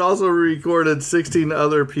 Burt also recorded 16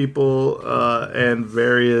 other people and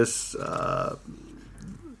various... that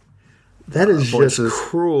is voices. Just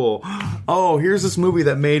cruel. Oh, here's this movie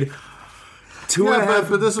that made $2.5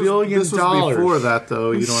 billion. This was before that,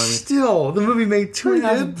 though. You know what I mean? Still, the movie made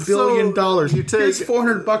 $2.5 billion. You take Here's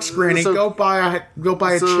 $400, Granny. Go buy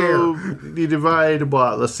a chair. You divide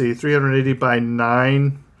what? Let's see, 380 by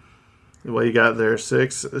 9. What you got there?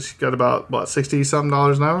 6. She got about what, $60-something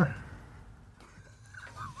an hour.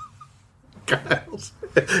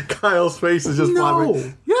 Kyle's face is just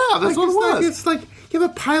flopping. Yeah, that's what it was. It's like you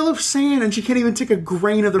have a pile of sand and she can't even take a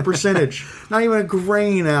grain of the percentage. Not even a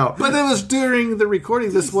grain out. But it was during the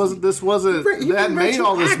recording. This wasn't. They hadn't made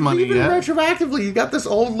all this money yet. Retroactively, you got this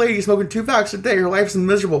old lady smoking 2 packs a day. Her life's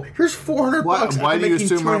miserable. Here's $400. Why do you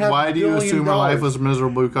assume her life was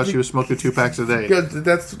miserable because she was smoking 2 packs a day? Because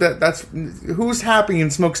that's who's happy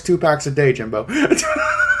and smokes 2 packs a day, Jimbo.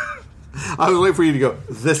 I was waiting for you to go,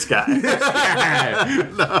 this guy.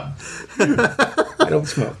 No. I don't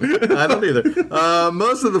smoke. I don't either.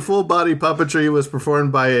 Most of the full-body puppetry was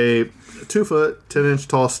performed by a 2-foot, 10-inch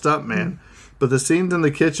tall stuntman. But the scenes in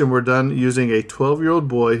the kitchen were done using a 12-year-old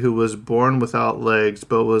boy who was born without legs,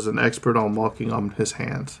 but was an expert on walking on his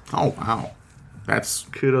hands. Oh, wow. That's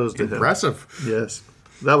kudos to him. Impressive. Yes.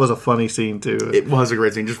 That was a funny scene, too. It was a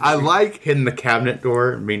great scene. Just I like hitting the cabinet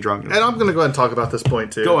door and being drunk. And I'm going to go ahead and talk about this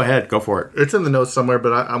point, too. Go ahead. Go for it. It's in the notes somewhere,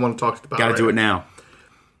 but I want to talk about it. Got to do it now.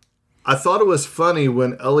 I thought it was funny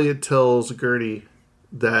when Elliot tells Gertie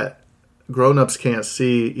that grown-ups can't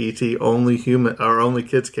see E.T., only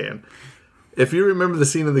kids can. If you remember the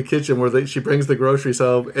scene in the kitchen where she brings the groceries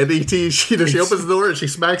home and E.T., she opens the door and she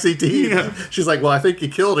smacks E.T. Yeah. She's like, well, I think you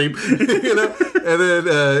killed him. And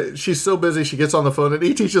then she's so busy she gets on the phone and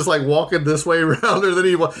E.T.'s just like walking this way around her than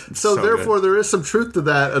he was. So therefore, there is some truth to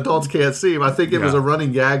that. Adults can't see him. I think it was a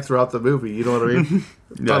running gag throughout the movie. You know what I mean?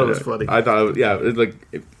 I thought it was funny. I thought it was,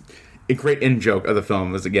 a great in joke of the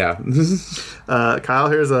film was Kyle,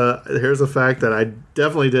 here's a fact that I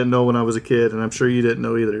definitely didn't know when I was a kid, and I'm sure you didn't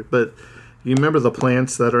know either. But you remember the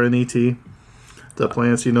plants that are in E.T.? The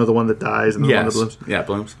plants, the one that dies and the one that blooms. Yeah,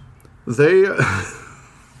 blooms. They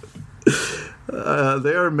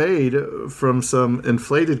are made from some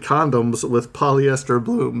inflated condoms with polyester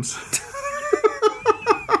blooms.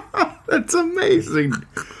 That's amazing.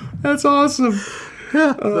 That's awesome.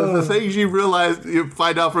 Yeah, the things you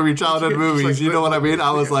find out from your childhood movies, you know what I mean?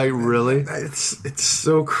 I was like, really? It's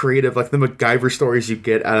so creative. Like the MacGyver stories you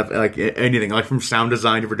get out of like anything, like from sound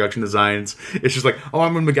design to production designs. It's just like, oh,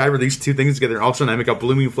 I'm going to MacGyver these 2 things together, and all of a sudden I make a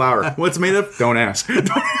blooming flower. What's it made of? Don't ask.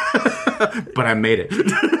 But I made it.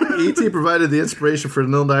 E.T. provided the inspiration for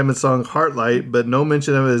Neil Diamond's song Heartlight, but no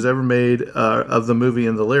mention of it is ever made of the movie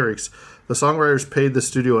in the lyrics. The songwriters paid the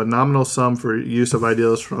studio a nominal sum for use of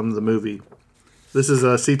ideas from the movie. This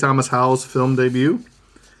is C. Thomas Howell's film debut.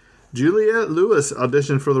 Juliette Lewis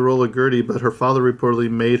auditioned for the role of Gertie, but her father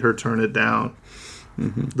reportedly made her turn it down.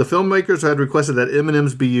 Mm-hmm. The filmmakers had requested that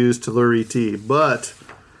M&Ms be used to lure E.T., but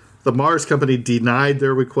the Mars Company denied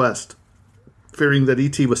their request, fearing that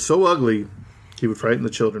E.T. was so ugly he would frighten the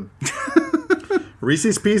children.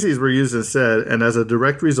 Reese's Pieces were used instead, and as a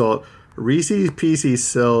direct result, Reese's Pieces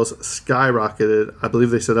sales skyrocketed. I believe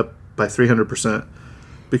they set up by 300%.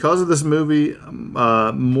 Because of this movie,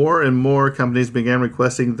 more and more companies began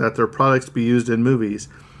requesting that their products be used in movies.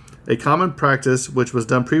 A common practice, which was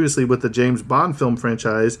done previously with the James Bond film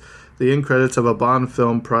franchise, the end credits of a Bond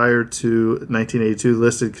film prior to 1982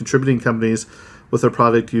 listed contributing companies with their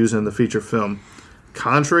product used in the feature film.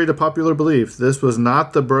 Contrary to popular belief, this was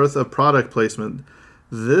not the birth of product placement.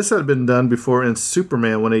 This had been done before in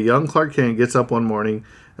Superman when a young Clark Kent gets up one morning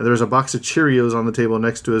and there's a box of Cheerios on the table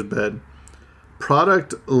next to his bed.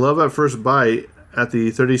 Product Love at First Bite at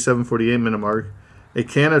the 37:48 minute mark. A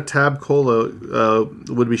can of Tab Cola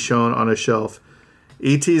would be shown on a shelf.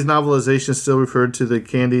 E.T.'s novelization still referred to the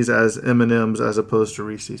candies as M&Ms as opposed to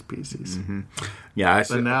Reese's Pieces. Mm-hmm. Yeah,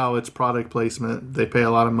 but now it's product placement. They pay a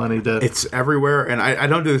lot of money to... It's everywhere, and I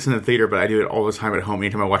don't do this in the theater, but I do it all the time at home.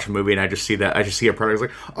 Anytime I watch a movie and I just see a product, it's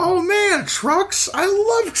like, oh man, trucks! I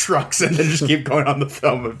love trucks! And then just keep going on the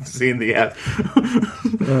film of seeing the ad.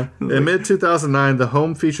 In mid-2009, the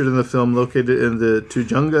home featured in the film, located in the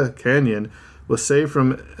Tujunga Canyon, was saved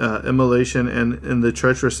from immolation and in the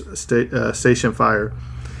treacherous station fire.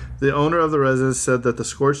 The owner of the residence said that the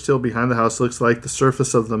scorched hill behind the house looks like the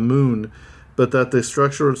surface of the moon, but that the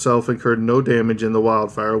structure itself incurred no damage in the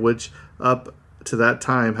wildfire, which up to that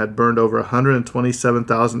time had burned over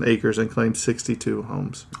 127,000 acres and claimed 62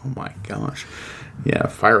 homes. Oh my gosh. Yeah,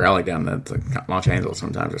 Fire Alley down at Los Angeles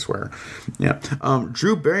sometimes, I swear. Yeah.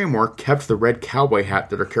 Drew Barrymore kept the red cowboy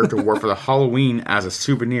hat that her character wore for the Halloween as a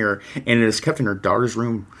souvenir, and it is kept in her daughter's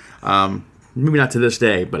room. Maybe not to this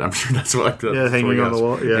day, but I'm sure that's what... hanging on the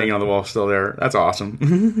wall. Yeah. Hanging on the wall, still there. That's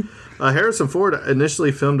awesome. Harrison Ford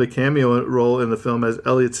initially filmed a cameo role in the film as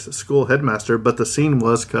Elliot's school headmaster, but the scene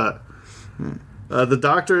was cut. The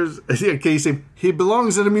doctors... Casey, he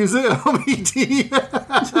belongs in a museum, E.T.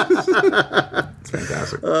 It's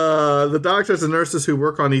fantastic. The doctors and nurses who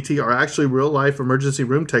work on E.T. are actually real-life emergency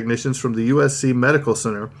room technicians from the USC Medical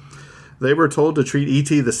Center. They were told to treat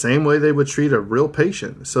E.T. the same way they would treat a real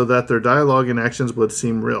patient, so that their dialogue and actions would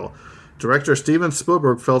seem real. Director Steven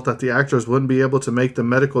Spielberg felt that the actors wouldn't be able to make the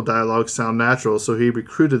medical dialogue sound natural, so he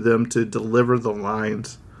recruited them to deliver the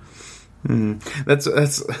lines. That's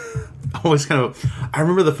always kind of... I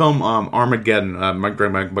remember the film Armageddon,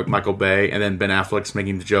 Michael Bay, and then Ben Affleck's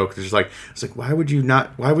making the joke. It's like why would you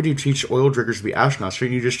teach oil driggers to be astronauts?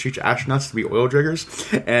 Shouldn't you just teach astronauts to be oil driggers?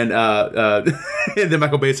 And and then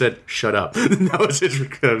Michael Bay said, "Shut up." That was his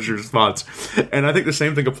response. And I think the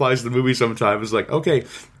same thing applies to the movie sometimes. It's like, okay,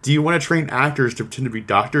 do you want to train actors to pretend to be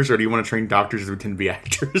doctors, or do you want to train doctors to pretend to be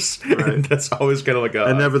actors? Right. And that's always kind of like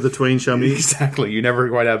and never the twain shall meet. Exactly. You never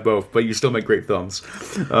quite have both, but you still make great films.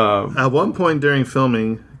 At one point during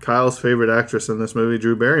filming, Kyle's favorite actress in this movie,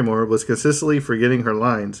 Drew Barrymore, was consistently forgetting her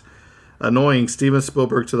lines, annoying Steven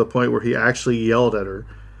Spielberg to the point where he actually yelled at her.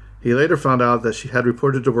 He later found out that she had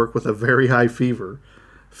reported to work with a very high fever.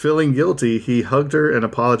 Feeling guilty, he hugged her and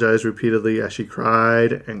apologized repeatedly as she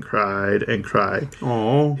cried and cried and cried.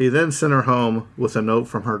 Aww. He then sent her home with a note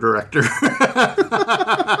from her director.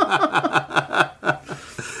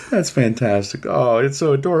 That's fantastic. Oh, it's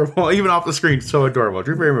so adorable. Even off the screen, so adorable.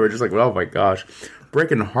 Drew Barrymore was just like, oh my gosh.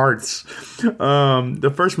 Breaking hearts.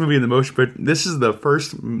 The first movie in the motion picture. This is the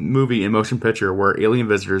first movie in motion picture where alien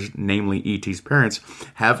visitors, namely E.T.'s parents,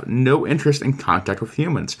 have no interest in contact with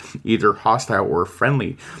humans, either hostile or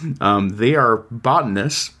friendly. They are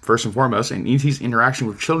botanists, first and foremost, and E.T.'s interaction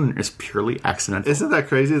with children is purely accidental. Isn't that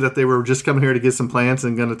crazy that they were just coming here to get some plants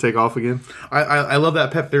and going to take off again? I love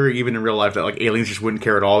that pet theory, even in real life, that like aliens just wouldn't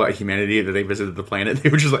care at all about humanity, that they visited the planet. They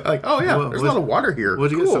were just like, oh yeah, there's a lot of water here.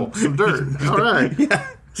 Would you get some dirt? All right. Yeah.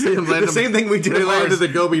 The same thing we did. They landed the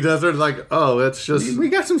Gobi Desert, like, oh, it's just... We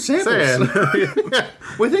got some samples. Sand.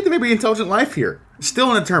 We think there may be intelligent life here.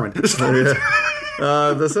 Still undetermined.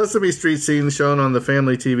 The Sesame Street scene shown on the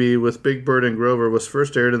family TV with Big Bird and Grover was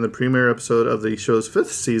first aired in the premiere episode of the show's 5th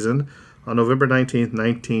season on November 19th,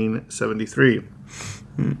 1973.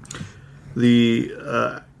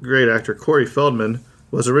 The great actor Corey Feldman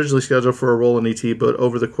was originally scheduled for a role in E.T., but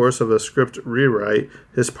over the course of a script rewrite,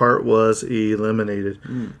 his part was eliminated.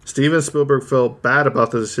 Steven Spielberg felt bad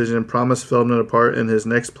about the decision and promised Feldman a part in his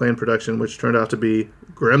next planned production, which turned out to be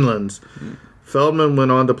Gremlins. Feldman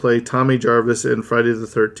went on to play Tommy Jarvis in Friday the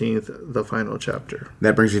 13th, the final chapter.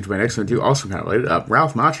 That brings me to my next one, too, also kind of related.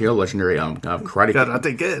 Ralph Macchio, legendary Karate Kid.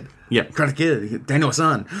 Karate Kid. Yeah, Karate Kid, Daniel's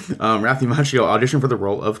son. Ralphie Macchio auditioned for the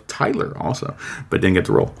role of Tyler also, but didn't get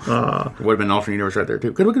the role. It would have been an alternate universe right there,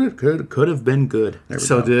 too. Could have been good.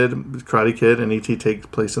 So did Karate Kid and E.T.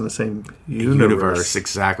 take place in the same universe?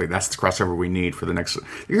 Exactly. That's the crossover we need for the next...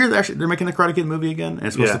 You hear they're making the Karate Kid movie again, and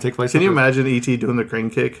it's supposed to take place... Can you imagine E.T. doing the crane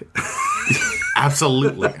kick?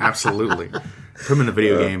 Absolutely. Put him in a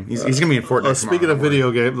video game. He's going to be in Fortnite. Speaking of video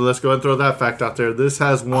game, let's go and throw that fact out there. This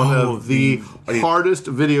has one of the hardest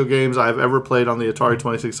video games I've ever played on the Atari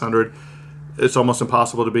 2600. It's almost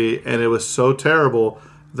impossible to beat, and it was so terrible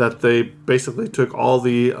that they basically took all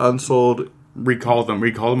the unsold... Recalled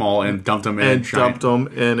them all, and dumped them in a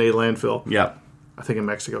landfill. Yeah. I think in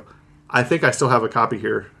Mexico. I think I still have a copy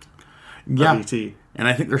here of E.T. And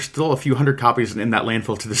I think there's still a few hundred copies in that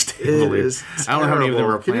landfill to this day. It is I don't know how many of them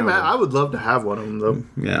are Can you imagine? I would love to have one of them, though.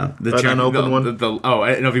 Yeah. An unopened one? I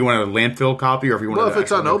don't know if you want a landfill copy or if you want Well, if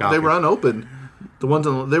it's unopened, they were unopened. The ones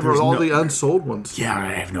they were all the unsold ones. Yeah,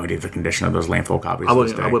 I have no idea the condition of those landfill copies. I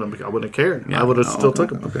wouldn't have cared. Yeah. I would have still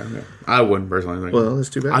took them. Okay. I wouldn't personally. Well, that's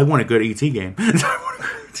too bad. I want a good ET game.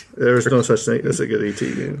 There's no such thing as a good ET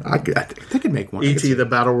game. They could make one. ET the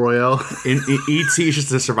Battle Royale. ET is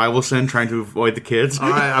just a survival sin trying to avoid the kids. All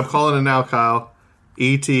right, I'm calling it now, Kyle.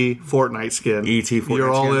 E.T. Fortnite skin. E.T. Fortnite You're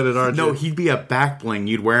all skin. in it, aren't you? No, he'd be a back bling.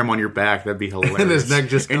 You'd wear him on your back. That'd be hilarious. And his neck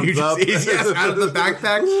just comes up. Yes, out of the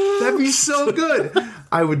backpack. That'd be so good.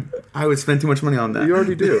 I would spend too much money on that. You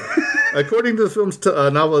already do. According to the film's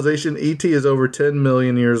novelization, E.T. is over 10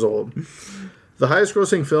 million years old. The highest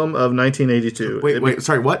grossing film of 1982. Wait,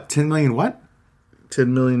 sorry, what? 10 million what?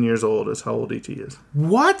 10 million years old is how old E.T. is.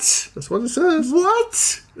 What? That's what it says.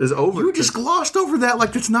 What? Is over. You just glossed over that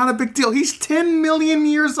like that's not a big deal. He's 10 million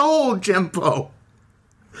years old, Jimbo.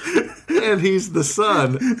 And he's the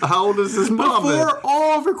son. How old is his mom? Before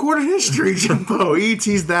all of recorded history, Jimbo.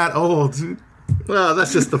 E.T.'s that old. Well,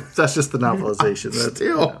 that's just the novelization.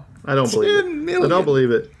 Still. I don't believe it. 10 million. I don't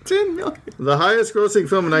believe it. 10 million. The highest grossing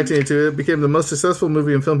film in 1982, it became the most successful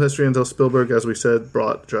movie in film history until Spielberg, as we said,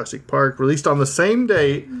 brought Jurassic Park, released on the same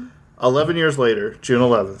date, 11 years later, June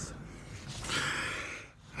 11th.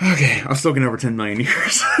 Okay, I'm still getting over 10 million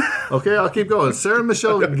years. Okay, I'll keep going. Sarah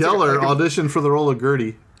Michelle Gellar auditioned for the role of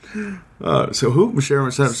Gertie. So who? Sarah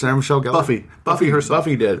Michelle Gellar? Buffy herself.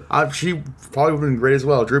 Buffy did. She probably would have been great as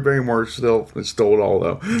well. Drew Barrymore still stole it all,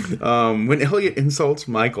 though. When Elliot insults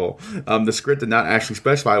Michael, the script did not actually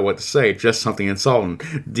specify what to say, just something insulting.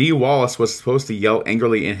 Dee Wallace was supposed to yell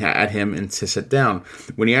angrily at him and to sit down.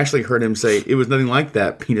 When he actually heard him say, "It was nothing like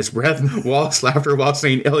that, penis breath," Wallace laughed her while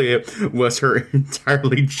saying Elliot was her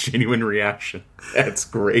entirely genuine reaction. That's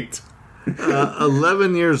great.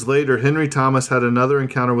 11 years later, Henry Thomas had another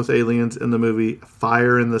encounter with aliens in the movie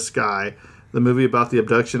Fire in the Sky, the movie about the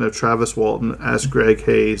abduction of Travis Walton as Greg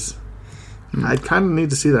Hayes. I kind of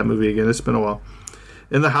need to see that movie again. It's been a while.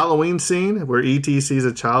 In the Halloween scene, where E.T. sees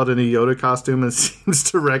a child in a Yoda costume and seems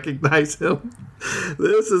to recognize him,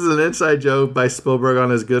 this is an inside joke by Spielberg on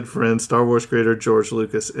his good friend, Star Wars creator George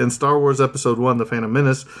Lucas. In Star Wars Episode 1, The Phantom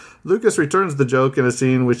Menace, Lucas returns the joke in a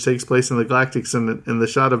scene which takes place in the Galactic Senate. In the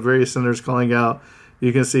shot of various senators calling out,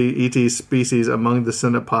 you can see E.T.'s species among the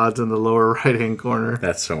Senate pods in the lower right-hand corner.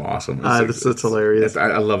 That's so awesome. It's hilarious.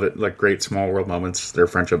 I love it. Like, great small world moments. Their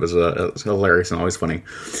friendship is hilarious and always funny.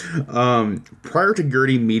 Prior to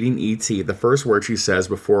Gertie meeting E.T., the first word she says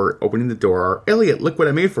before opening the door are, "Elliot, look what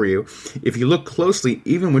I made for you." If you look closely,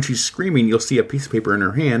 even when she's screaming, you'll see a piece of paper in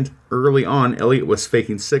her hand. Early on, Elliot was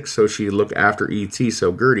faking sick so she'd look after E.T.,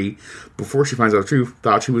 so Gertie, before she finds out the truth,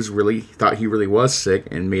 thought he really was sick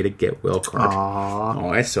and made a get well card. Aww.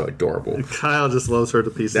 Oh, that's so adorable. Kyle just loves her to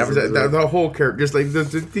pieces. The whole character, just like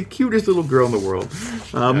the cutest little girl in the world.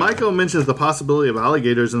 Michael mentions the possibility of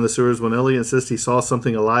alligators in the sewers when Elliot insists he saw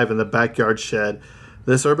something alive in the backyard shed.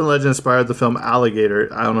 This urban legend inspired the film Alligator.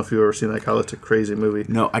 I don't know if you've ever seen that, Kyle. It's a crazy movie.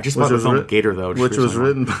 No, I just saw the film Gator, though. Which was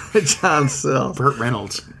written by John Sells. Burt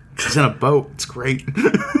Reynolds. He's in a boat. It's great.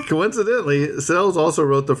 Coincidentally, Sells also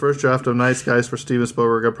wrote the first draft of Night Skies for Steven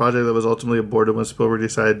Spielberg, a project that was ultimately aborted when Spielberg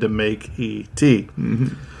decided to make E.T. Mm-hmm.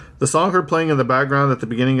 The song heard playing in the background at the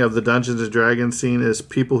beginning of the Dungeons & Dragons scene is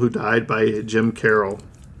People Who Died by Jim Carroll.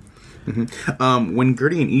 Mm-hmm. When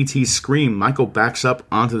Gertie and E.T. scream, Michael backs up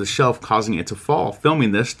onto the shelf, causing it to fall.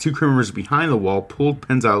 Filming this, two crew members behind the wall pulled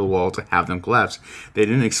pins out of the wall to have them collapse. They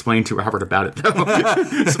didn't explain to Robert about it, though.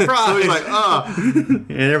 Surprise! So he's like, and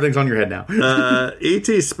everything's on your head now.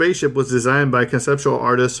 E.T.'s spaceship was designed by conceptual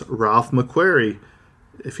artist Ralph McQuarrie.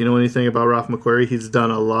 If you know anything about Ralph McQuarrie, he's done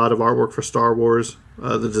a lot of artwork for Star Wars,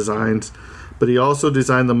 the designs. But he also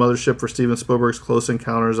designed the mothership for Steven Spielberg's Close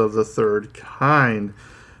Encounters of the Third Kind.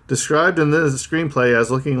 Described in this screenplay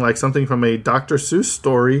as looking like something from a Dr. Seuss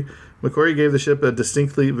story, McQuarrie gave the ship a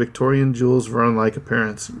distinctly Victorian Jules Verne-like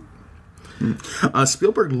appearance.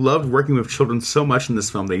 Spielberg loved working with children so much in this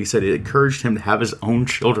film that he said it encouraged him to have his own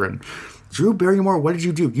children. Drew Barrymore, what did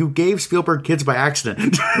you do? You gave Spielberg kids by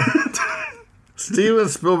accident. Steven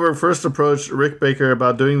Spielberg first approached Rick Baker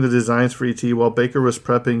about doing the designs for E.T. while Baker was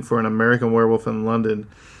prepping for An American Werewolf in London.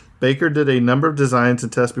 Baker did a number of designs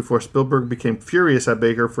and tests before Spielberg became furious at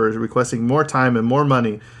Baker for requesting more time and more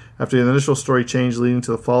money after the initial story changed, leading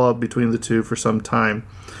to the fallout between the two for some time.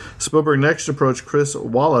 Spielberg next approached Chris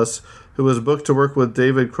Wallace, who was booked to work with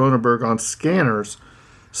David Cronenberg on Scanners.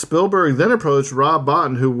 Spielberg then approached Rob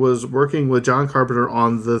Bottin, who was working with John Carpenter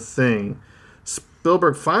on The Thing.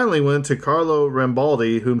 Spielberg finally went to Carlo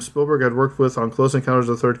Rambaldi, whom Spielberg had worked with on Close Encounters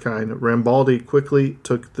of the Third Kind. Rambaldi quickly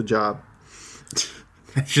took the job.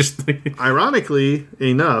 Just Ironically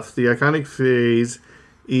enough, the iconic phrase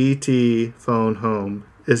 "E.T. phone home"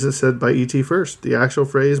 isn't said by E.T. first. The actual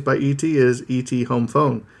phrase by E.T. is "E.T. home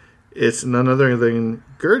phone." It's none other than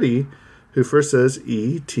Gertie who first says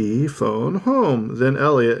 "E.T. phone home," then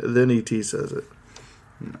Elliot, then E.T. says it.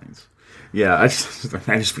 Nice. Yeah, I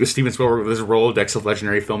just Steven Spielberg with his Rolodex of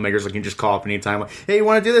legendary filmmakers, like, you can just call up anytime. Like, hey, you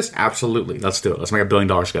want to do this? Absolutely, let's do it. Let's make $1 billion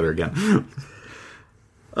together again.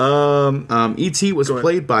 E.T. was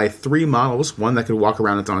played by 3 models, one that could walk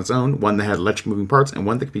around on its own, one that had electric moving parts, and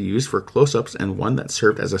one that could be used for close-ups, and one that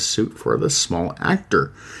served as a suit for the small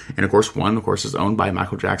actor. And, of course, one, is owned by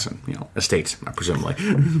Michael Jackson, estate, presumably.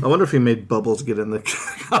 I wonder if he made Bubbles get in the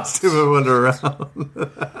costume and wander around.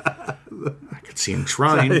 I could see him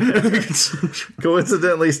trying.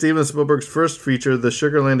 Coincidentally, Steven Spielberg's first feature, The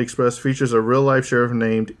Sugarland Express, features a real-life sheriff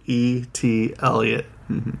named E.T. Elliott.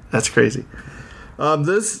 Mm-hmm. That's crazy.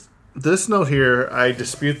 This note here, I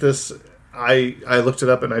dispute this. I looked it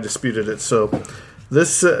up and I disputed it. So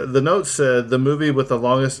the note said the movie with the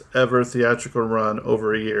longest ever theatrical run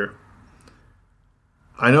over a year.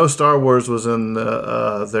 I know Star Wars was in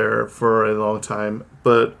there for a long time,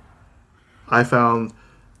 but I found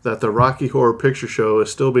that the Rocky Horror Picture Show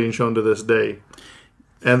is still being shown to this day.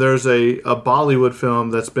 And there's a Bollywood film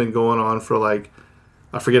that's been going on for like,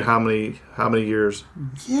 I forget how many years.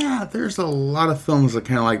 Yeah, there's a lot of films that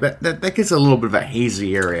kind of like that gets a little bit of a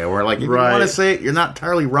hazy area where, like, if you want to say it, you're not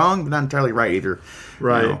entirely wrong, but not entirely right either.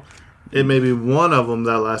 Right. It may be one of them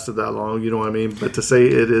that lasted that long, you know what I mean? But to say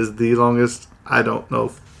it is the longest, I don't know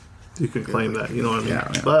if you can claim that, you know what I mean?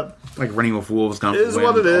 Yeah. But like Running with Wolves, Gone is what it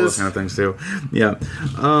all is. those kind of things too. Yeah.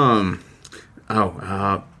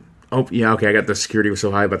 Oh, yeah, okay, I got the security was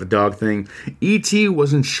so high about the dog thing. E.T.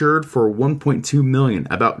 was insured for $1.2 million,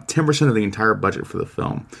 about 10% of the entire budget for the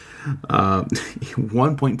film.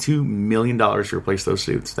 $1.2 million to replace those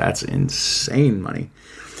suits. That's insane money.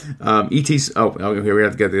 E.T.'s... Oh, okay, we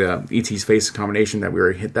have to get the E.T.'s face combination that we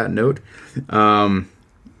already hit that note.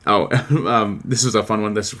 This is a fun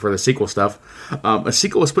one. This is for the sequel stuff. A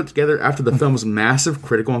sequel was put together after the film's massive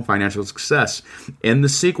critical and financial success. In the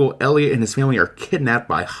sequel, Elliot and his family are kidnapped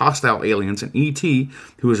by hostile aliens, and E.T.,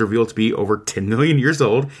 who is revealed to be over 10 million years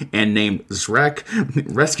old and named Shrek,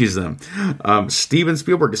 rescues them. Steven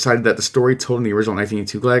Spielberg decided that the story told in the original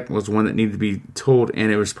 1982 was one that needed to be told,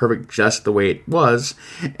 and it was perfect just the way it was,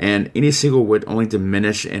 and any sequel would only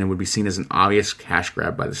diminish, and it would be seen as an obvious cash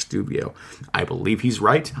grab by the studio. I believe he's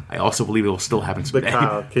right. I also believe it will still happen someday. But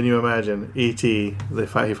Kyle, can you imagine E.T.? He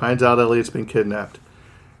finds out Elliot's been kidnapped.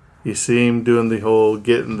 You see him doing the whole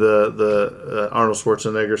getting the Arnold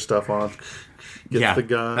Schwarzenegger stuff on. Gets the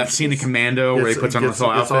gun. That scene in Commando where he puts on the whole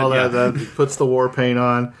outfit. All that, he puts the war paint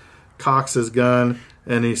on, cocks his gun,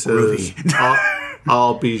 and he says,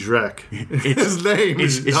 I'll be Shrek. His name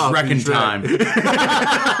is Shrek time.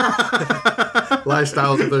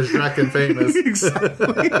 Lifestyles of the Shrek and famous. Exactly.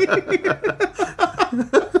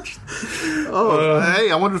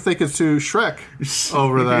 Hey, I wonder if they could sue Shrek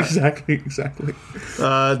over that. Exactly.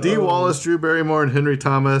 Dee Wallace, Drew Barrymore, and Henry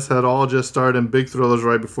Thomas had all just starred in big thrillers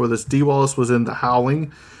right before this. Dee Wallace was in The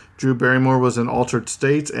Howling, Drew Barrymore was in Altered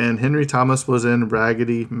States, and Henry Thomas was in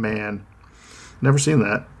Raggedy Man. Never seen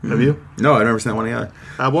that. Have you? No, I've never seen that one either.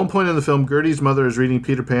 At one point in the film, Gertie's mother is reading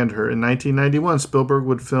Peter Pan to her. In 1991, Spielberg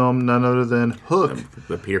would film none other than Hook,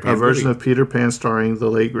 the Peter Pan a version of Peter Pan starring the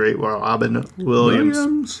late, great Robin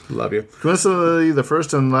Williams. Love you. Coincidentally, the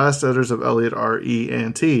first and last letters of Elliot are E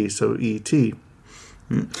and T, so E.T.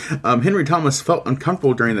 Henry Thomas felt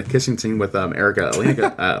uncomfortable during the kissing scene with Erika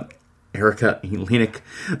Helenic,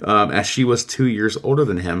 as she was 2 years older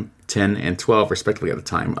than him, 10 and 12 respectively at the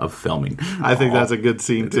time of filming. I think that's a good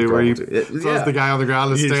scene too, where he throws the guy on the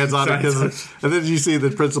ground and stands on it, and then you see the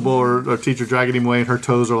principal or teacher dragging him away, and her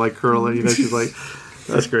toes are like curling. You know, she's like,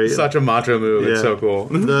 "That's great." Such a macho move. Yeah. It's so cool.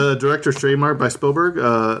 The director's trademark by Spielberg.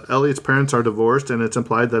 Elliot's parents are divorced, and it's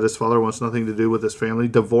implied that his father wants nothing to do with his family.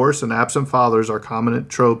 Divorce and absent fathers are common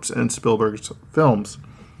tropes in Spielberg's films.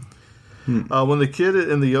 When the kid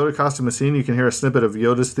in the Yoda costume is seen, you can hear a snippet of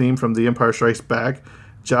Yoda's theme from The Empire Strikes Back.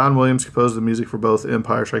 John Williams composed the music for both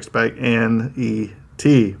Empire Strikes Back and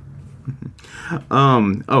E.T.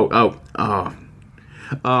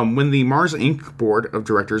 When the Mars Inc. board of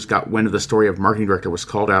directors got wind of the story of marketing director was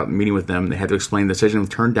called out and meeting with them, they had to explain the decision to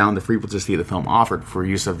turn down the free publicity the film offered for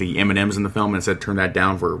use of the M&Ms in the film, and instead turn that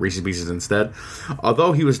down for Reese's Pieces instead.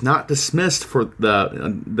 Although he was not dismissed, for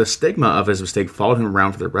the stigma of his mistake followed him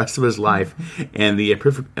around for the rest of his life, and the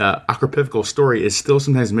apocryphal story is still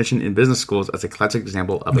sometimes mentioned in business schools as a classic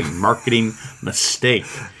example of a marketing mistake.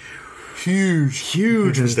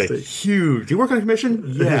 Huge mistake. Huge. Do you work on a commission?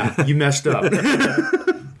 Yeah, you messed up.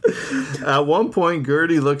 At one point,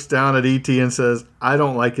 Gertie looks down at E.T. and says, "I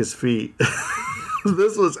don't like his feet."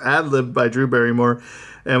 This was ad-libbed by Drew Barrymore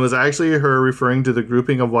and was actually her referring to the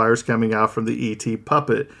grouping of wires coming out from the E.T.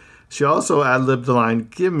 puppet. She also ad-libbed the line,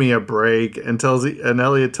 "Give me a break," and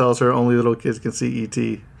Elliot tells her only little kids can see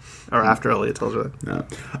E.T. Or after Elliot tells her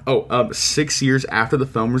that. 6 years after the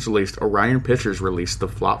film was released, Orion Pictures released the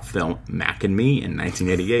flop film Mac and Me in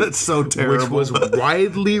 1988. That's so terrible. Which was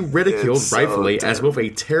widely ridiculed, rightfully, as both a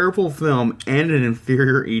terrible film and an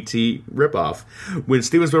inferior E.T. ripoff. When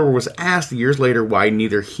Steven Spielberg was asked years later why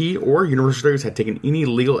neither he or Universal Studios had taken any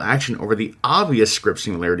legal action over the obvious script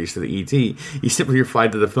similarities to the E.T., he simply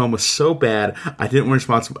replied that the film was so bad, I didn't want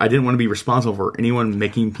to be responsible for anyone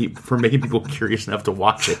making people curious enough to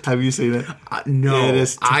watch it. Have you seen it? No,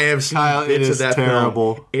 I have seen bits of that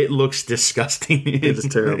terrible. film. It looks disgusting. It is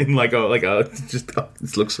terrible. It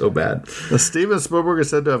looks so bad. Steven Spielberg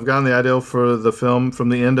is said to have gotten the idea for the film from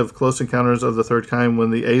the end of Close Encounters of the Third Kind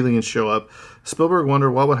when the aliens show up. Spielberg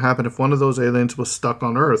wondered what would happen if one of those aliens was stuck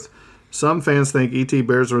on Earth. Some fans think E.T.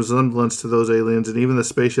 bears a resemblance to those aliens, and even the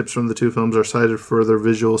spaceships from the two films are cited for their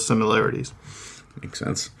visual similarities. Makes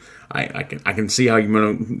sense. I can see how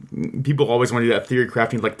people always want to do that theory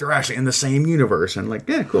crafting, like they're actually in the same universe, and like,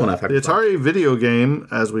 yeah, cool enough. The Atari video game,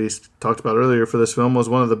 as we talked about earlier for this film, was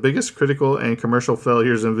one of the biggest critical and commercial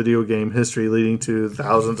failures in video game history, leading to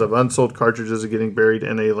thousands of unsold cartridges getting buried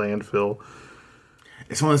in a landfill.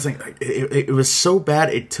 It's one of those things. It was so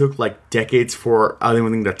bad. It took like decades for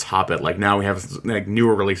anything to top it. Like now we have like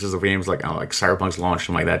newer releases of games like Cyberpunk's launch,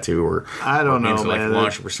 something like that too. Or I don't know, games that, man.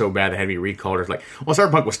 Launched were so bad they had to be recalled. Or like, well,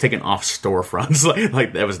 Cyberpunk was taken off storefronts.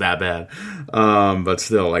 like that was that bad. But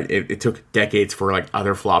still, like it took decades for like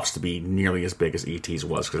other flops to be nearly as big as E.T.'s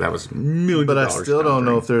was, because that was millions. But of I dollars still don't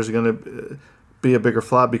know if there's going to be a bigger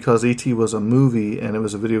flop, because E.T. was a movie and it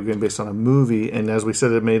was a video game based on a movie, and as we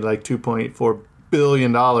said, it made like $2.4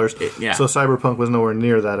 billion. Yeah. So Cyberpunk was nowhere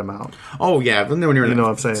near that amount. Oh yeah, but nowhere near. You know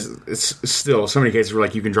what I'm saying? It's still so many cases where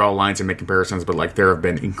like you can draw lines and make comparisons, but like there have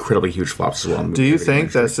been incredibly huge flops as well. Do you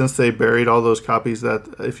think that since they buried all those copies, that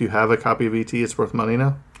if you have a copy of E.T., it's worth money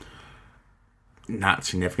now? Not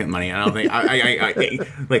significant money. I don't think.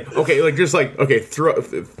 Throw.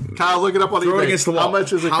 Kyle, look it up on throw eBay. it against the wall. How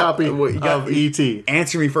much is a copy of E.T.?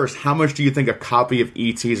 Answer me first. How much do you think a copy of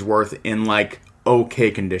E.T. is worth in like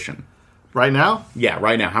okay condition? Right now? Yeah,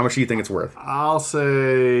 right now. How much do you think it's worth? I'll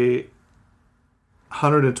say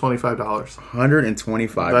 $125.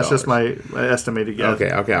 $125. That's just my estimated guess. Okay.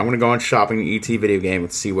 I'm going to go on shopping E.T. video game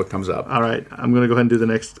and see what comes up. All right. I'm going to go ahead and do the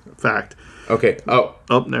next fact. Okay. Oh,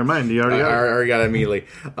 never mind. You already got it. I already got it immediately.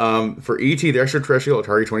 For E.T., the extraterrestrial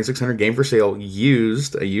Atari 2600 game for sale, a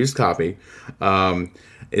used copy,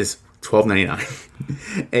 is $12.99.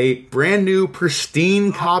 A brand new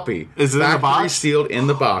pristine copy. Is it in the box?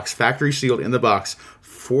 Factory sealed in the box.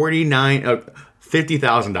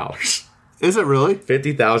 $50,000. Is it really?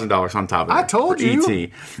 $50,000 on top of it. I told you.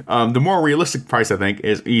 E.T. The more realistic price, I think,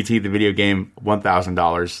 is E.T. the video game,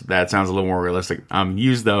 $1,000. That sounds a little more realistic.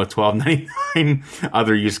 Used though, $12.99.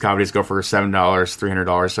 Other used copies go for $7,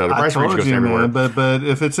 $300. So the price range goes everywhere. Man, but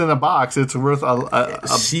if it's in a box, it's worth a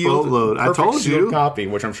boatload. I told you. Copy,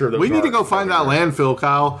 which I'm sure we need to go find that landfill,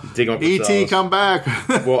 Kyle. E.T. come back.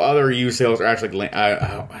 Well, other used sales are actually.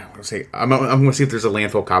 I'm going to see if there's a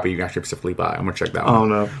landfill copy you can actually specifically buy. I'm going to check that one. Oh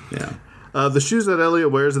no. Yeah. The shoes that Elliot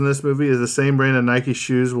wears in this movie is the same brand of Nike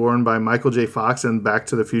shoes worn by Michael J. Fox in Back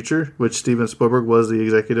to the Future, which Steven Spielberg was the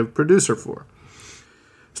executive producer for.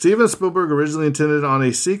 Steven Spielberg originally intended on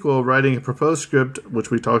a sequel, writing a proposed script, which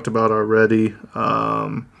we talked about already.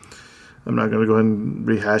 I'm not going to go ahead and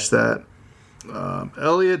rehash that.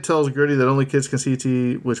 Elliot tells Gertie that only kids can see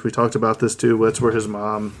E.T., which we talked about this too. That's where his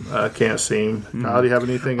mom can't see him. Kyle, do you have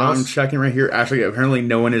anything else? I'm checking right here. Actually, apparently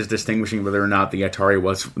no one is distinguishing whether or not the Atari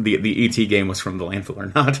was the E.T. game was from the landfill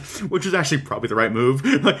or not, which is actually probably the right move.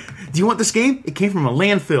 Like, do you want this game? It came from a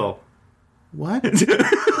landfill. What?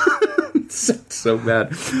 So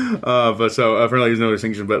bad. But so apparently there's no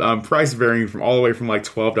distinction. But price varying from all the way from like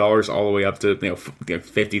 $12 all the way up to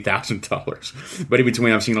 $50,000. But in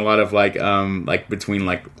between, I've seen a lot of like between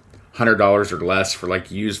like $100 or less for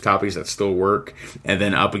like used copies that still work, and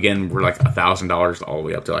then up again we're like $1,000 all the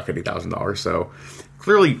way up to like $50,000. So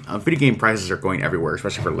clearly, video game prices are going everywhere,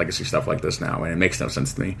 especially for legacy stuff like this now, and it makes no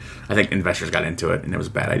sense to me. I think investors got into it, and it was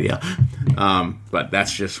a bad idea. But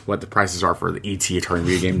that's just what the prices are for the E.T. Atari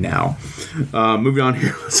video game now. Moving on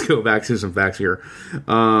here, let's go back to some facts here.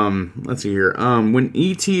 Let's see here. When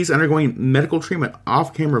E.T. is undergoing medical treatment,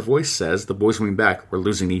 off-camera voice says, "The boy's coming back, we're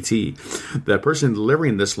losing E.T." The person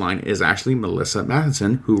delivering this line is actually Melissa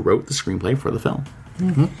Matheson, who wrote the screenplay for the film.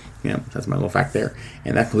 Mm-hmm. Yeah, that's my little fact there.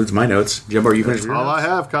 And that concludes my notes. Jimbo, are you finished? All I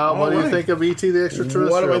have, Kyle. What do you think of E.T. the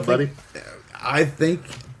Extraterrestrial, buddy? I think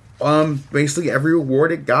basically every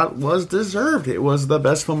award it got was deserved. It was the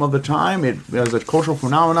best film of the time. It was a cultural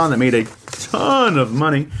phenomenon that made a ton of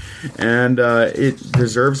money. And it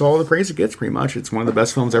deserves all the praise it gets, pretty much. It's one of the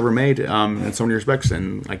best films ever made in so many respects.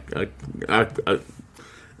 And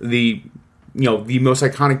the most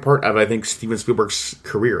iconic part of, I think, Steven Spielberg's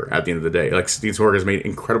career at the end of the day. Like, Steven Spielberg has made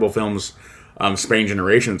incredible films spanning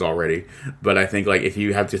generations already, but I think, like, if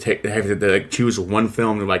you have to choose one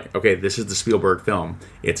film, like, okay, this is the Spielberg film,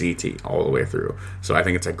 it's E.T. all the way through. So I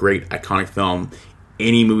think it's a great, iconic film.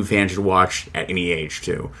 Any movie fan should watch at any age,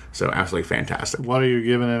 too. So absolutely fantastic. What are you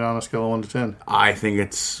giving it on a scale of 1 to 10? I think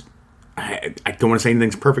it's... I don't want to say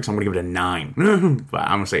anything's perfect, so I'm going to give it a 9. But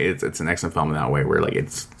I'm going to say it's an excellent film in that way, where, like,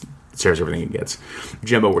 it shares everything it gets.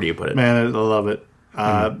 Jimbo, where do you put it? Man, I love it.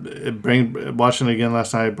 Watching it again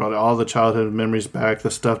last night brought all the childhood memories back. The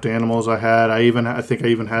stuffed animals I had. I think I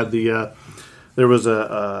even had the. There was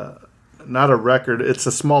not a record. It's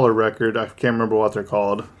a smaller record. I can't remember what they're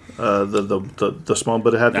called. The small,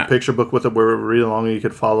 but it had the picture book with it where it would read along and you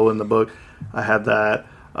could follow in the book. I had that.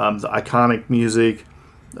 The iconic music,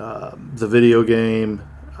 the video game,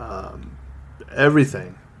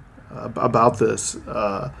 everything about this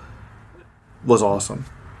was awesome.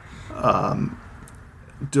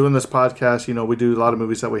 Doing this podcast, we do a lot of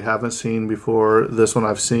movies that we haven't seen before. This one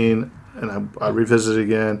I've seen, and I revisit it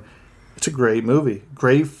again. It's a great movie,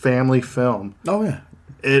 great family film. Oh yeah,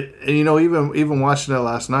 even watching it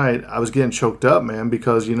last night, I was getting choked up, man,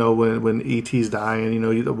 because when E.T.'s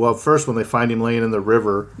dying, first when they find him laying in the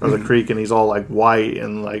river or the creek, and he's all like white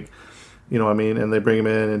and like, and they bring him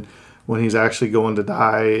in, and when he's actually going to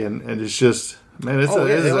die, and it's just. Man,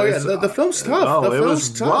 the film's tough. It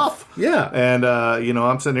was rough. Yeah. And,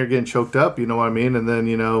 I'm sitting here getting choked up, you know what I mean? And then,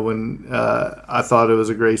 when I thought it was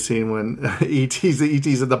a great scene when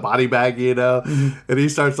E.T.'s in the body bag, and he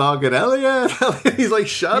starts talking, Elliot. He's like,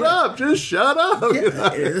 shut up. Just shut up. Yeah.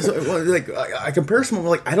 I compare some,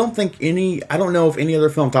 I don't know if any other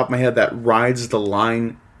film off the top of my head that rides the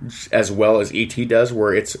line as well as E.T. does,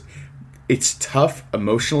 where it's tough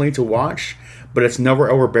emotionally to watch, but it's never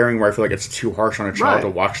overbearing where I feel like it's too harsh on a child to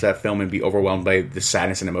watch that film and be overwhelmed by the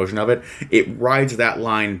sadness and emotion of it. It rides that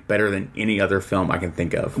line better than any other film I can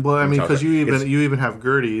think of. Well, I mean, because you even have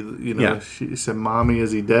Gertie, she said, "Mommy,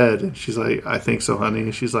 is he dead?" And she's like, "I think so, honey."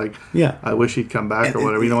 And she's like, "Yeah, I wish he'd come back," or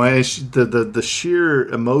whatever. And the sheer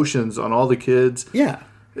emotions on all the kids. Yeah,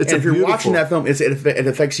 if you're watching that film, it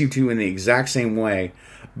affects you too in the exact same way.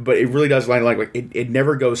 But it really does it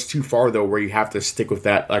never goes too far though, where you have to stick with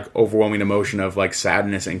that overwhelming emotion of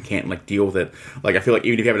sadness and can't deal with it. I feel like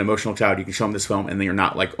even if you have an emotional child, you can show them this film and then you're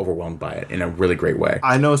not overwhelmed by it in a really great way.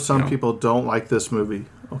 I know some people don't like this movie.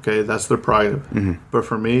 Okay, that's their prerogative. Mm-hmm. But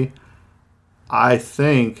for me, I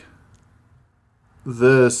think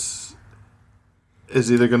this is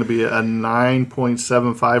either going to be a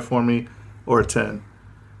 9.75 for me or a 10.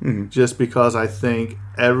 Mm-hmm. Just because I think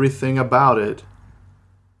everything about it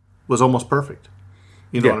was almost perfect.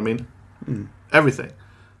 You know what I mean? Mm. Everything.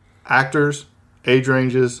 Actors, age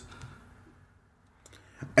ranges,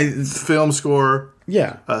 film score,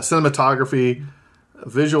 cinematography,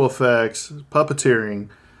 visual effects, puppeteering,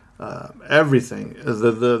 everything.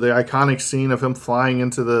 The iconic scene of him flying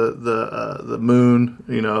into the moon,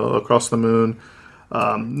 across the moon.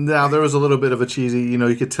 Now, there was a little bit of a cheesy,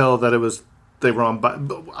 you could tell that they were on bike.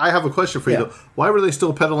 I have a question for you, though. Why were they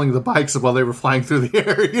still pedaling the bikes while they were flying through the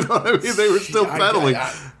air? You know what I mean? They were still pedaling.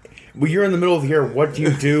 Well, you're in the middle of the air. What do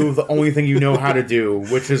you do? The only thing you know how to do,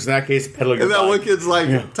 which is, in that case, pedaling and your bike. And that one kid's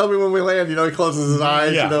like, tell me when we land. He closes his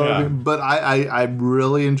eyes. What I mean? But I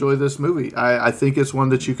really enjoy this movie. I think it's one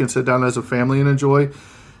that you can sit down as a family and enjoy.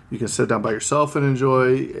 You can sit down by yourself and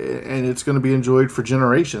enjoy, and it's going to be enjoyed for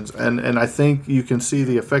generations. And I think you can see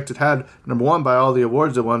the effect it had, number one, by all the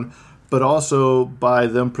awards it won, but also by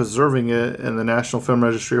them preserving it in the National Film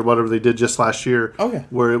Registry or whatever they did just last year,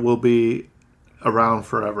 where it will be around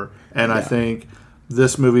forever. And I think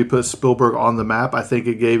this movie put Spielberg on the map. I think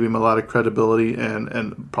it gave him a lot of credibility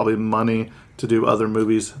and probably money to do other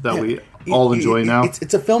movies that we all enjoy now.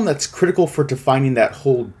 It's a film that's critical for defining that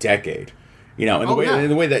whole decade. In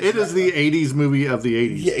the way that it is the '80s movie of the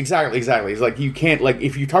 '80s. Yeah, exactly. It's like you can't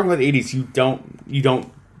if you're talking about the '80s, you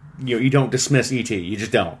don't dismiss E.T. You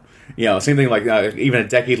just don't. Same thing like even a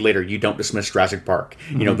decade later, you don't dismiss Jurassic Park.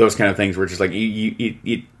 Those kind of things where it's just like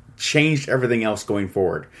it changed everything else going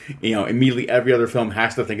forward. Immediately every other film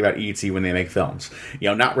has to think about E.T. when they make films.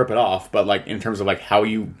 Not rip it off, but like in terms of like how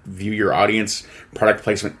you view your audience, product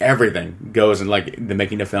placement, everything goes in like the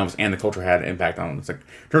making of films and the culture had an impact on them. It's like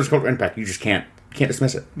in terms of cultural impact, you just can't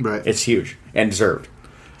dismiss it. Right. It's huge and deserved.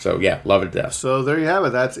 So yeah, love it to death. So there you have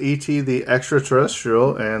it. That's E.T. the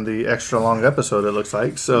Extraterrestrial and the extra long episode, it looks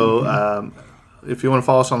like. So if you want to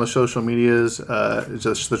follow us on the social medias, it's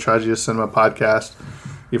just the Tragedy of Cinema podcast.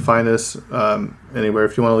 You find us anywhere.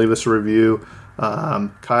 If you want to leave us a review,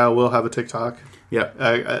 Kyle will have a TikTok.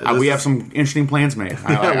 Yeah, we have some interesting plans made.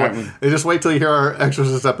 Just wait till you hear our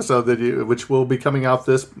Exorcist episode, which will be coming out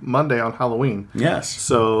this Monday on Halloween. Yes.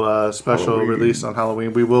 So special release on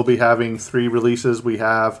Halloween. We will be having 3 releases. We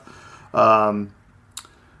have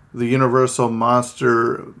the Universal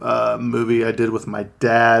Monster movie I did with my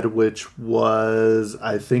dad, which was,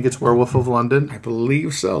 I think it's Werewolf of London. I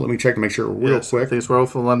believe so. Let me check to make sure real quick. I think it's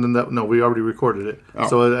Werewolf of London. No, we already recorded it. Oh.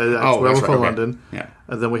 So it's Werewolf of London. Yeah.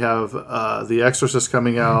 And then we have The Exorcist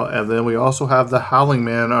coming out. And then we also have The Howling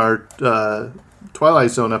Man, our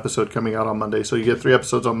Twilight Zone episode coming out on Monday. So you get 3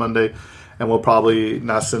 episodes on Monday. And we'll probably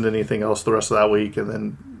not send anything else the rest of that week. And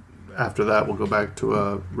then after that, we'll go back to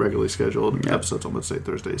a regularly scheduled episodes on Wednesday,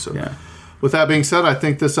 Thursday. So, with that being said, I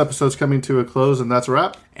think this episode's coming to a close, and that's a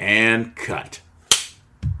wrap. And cut.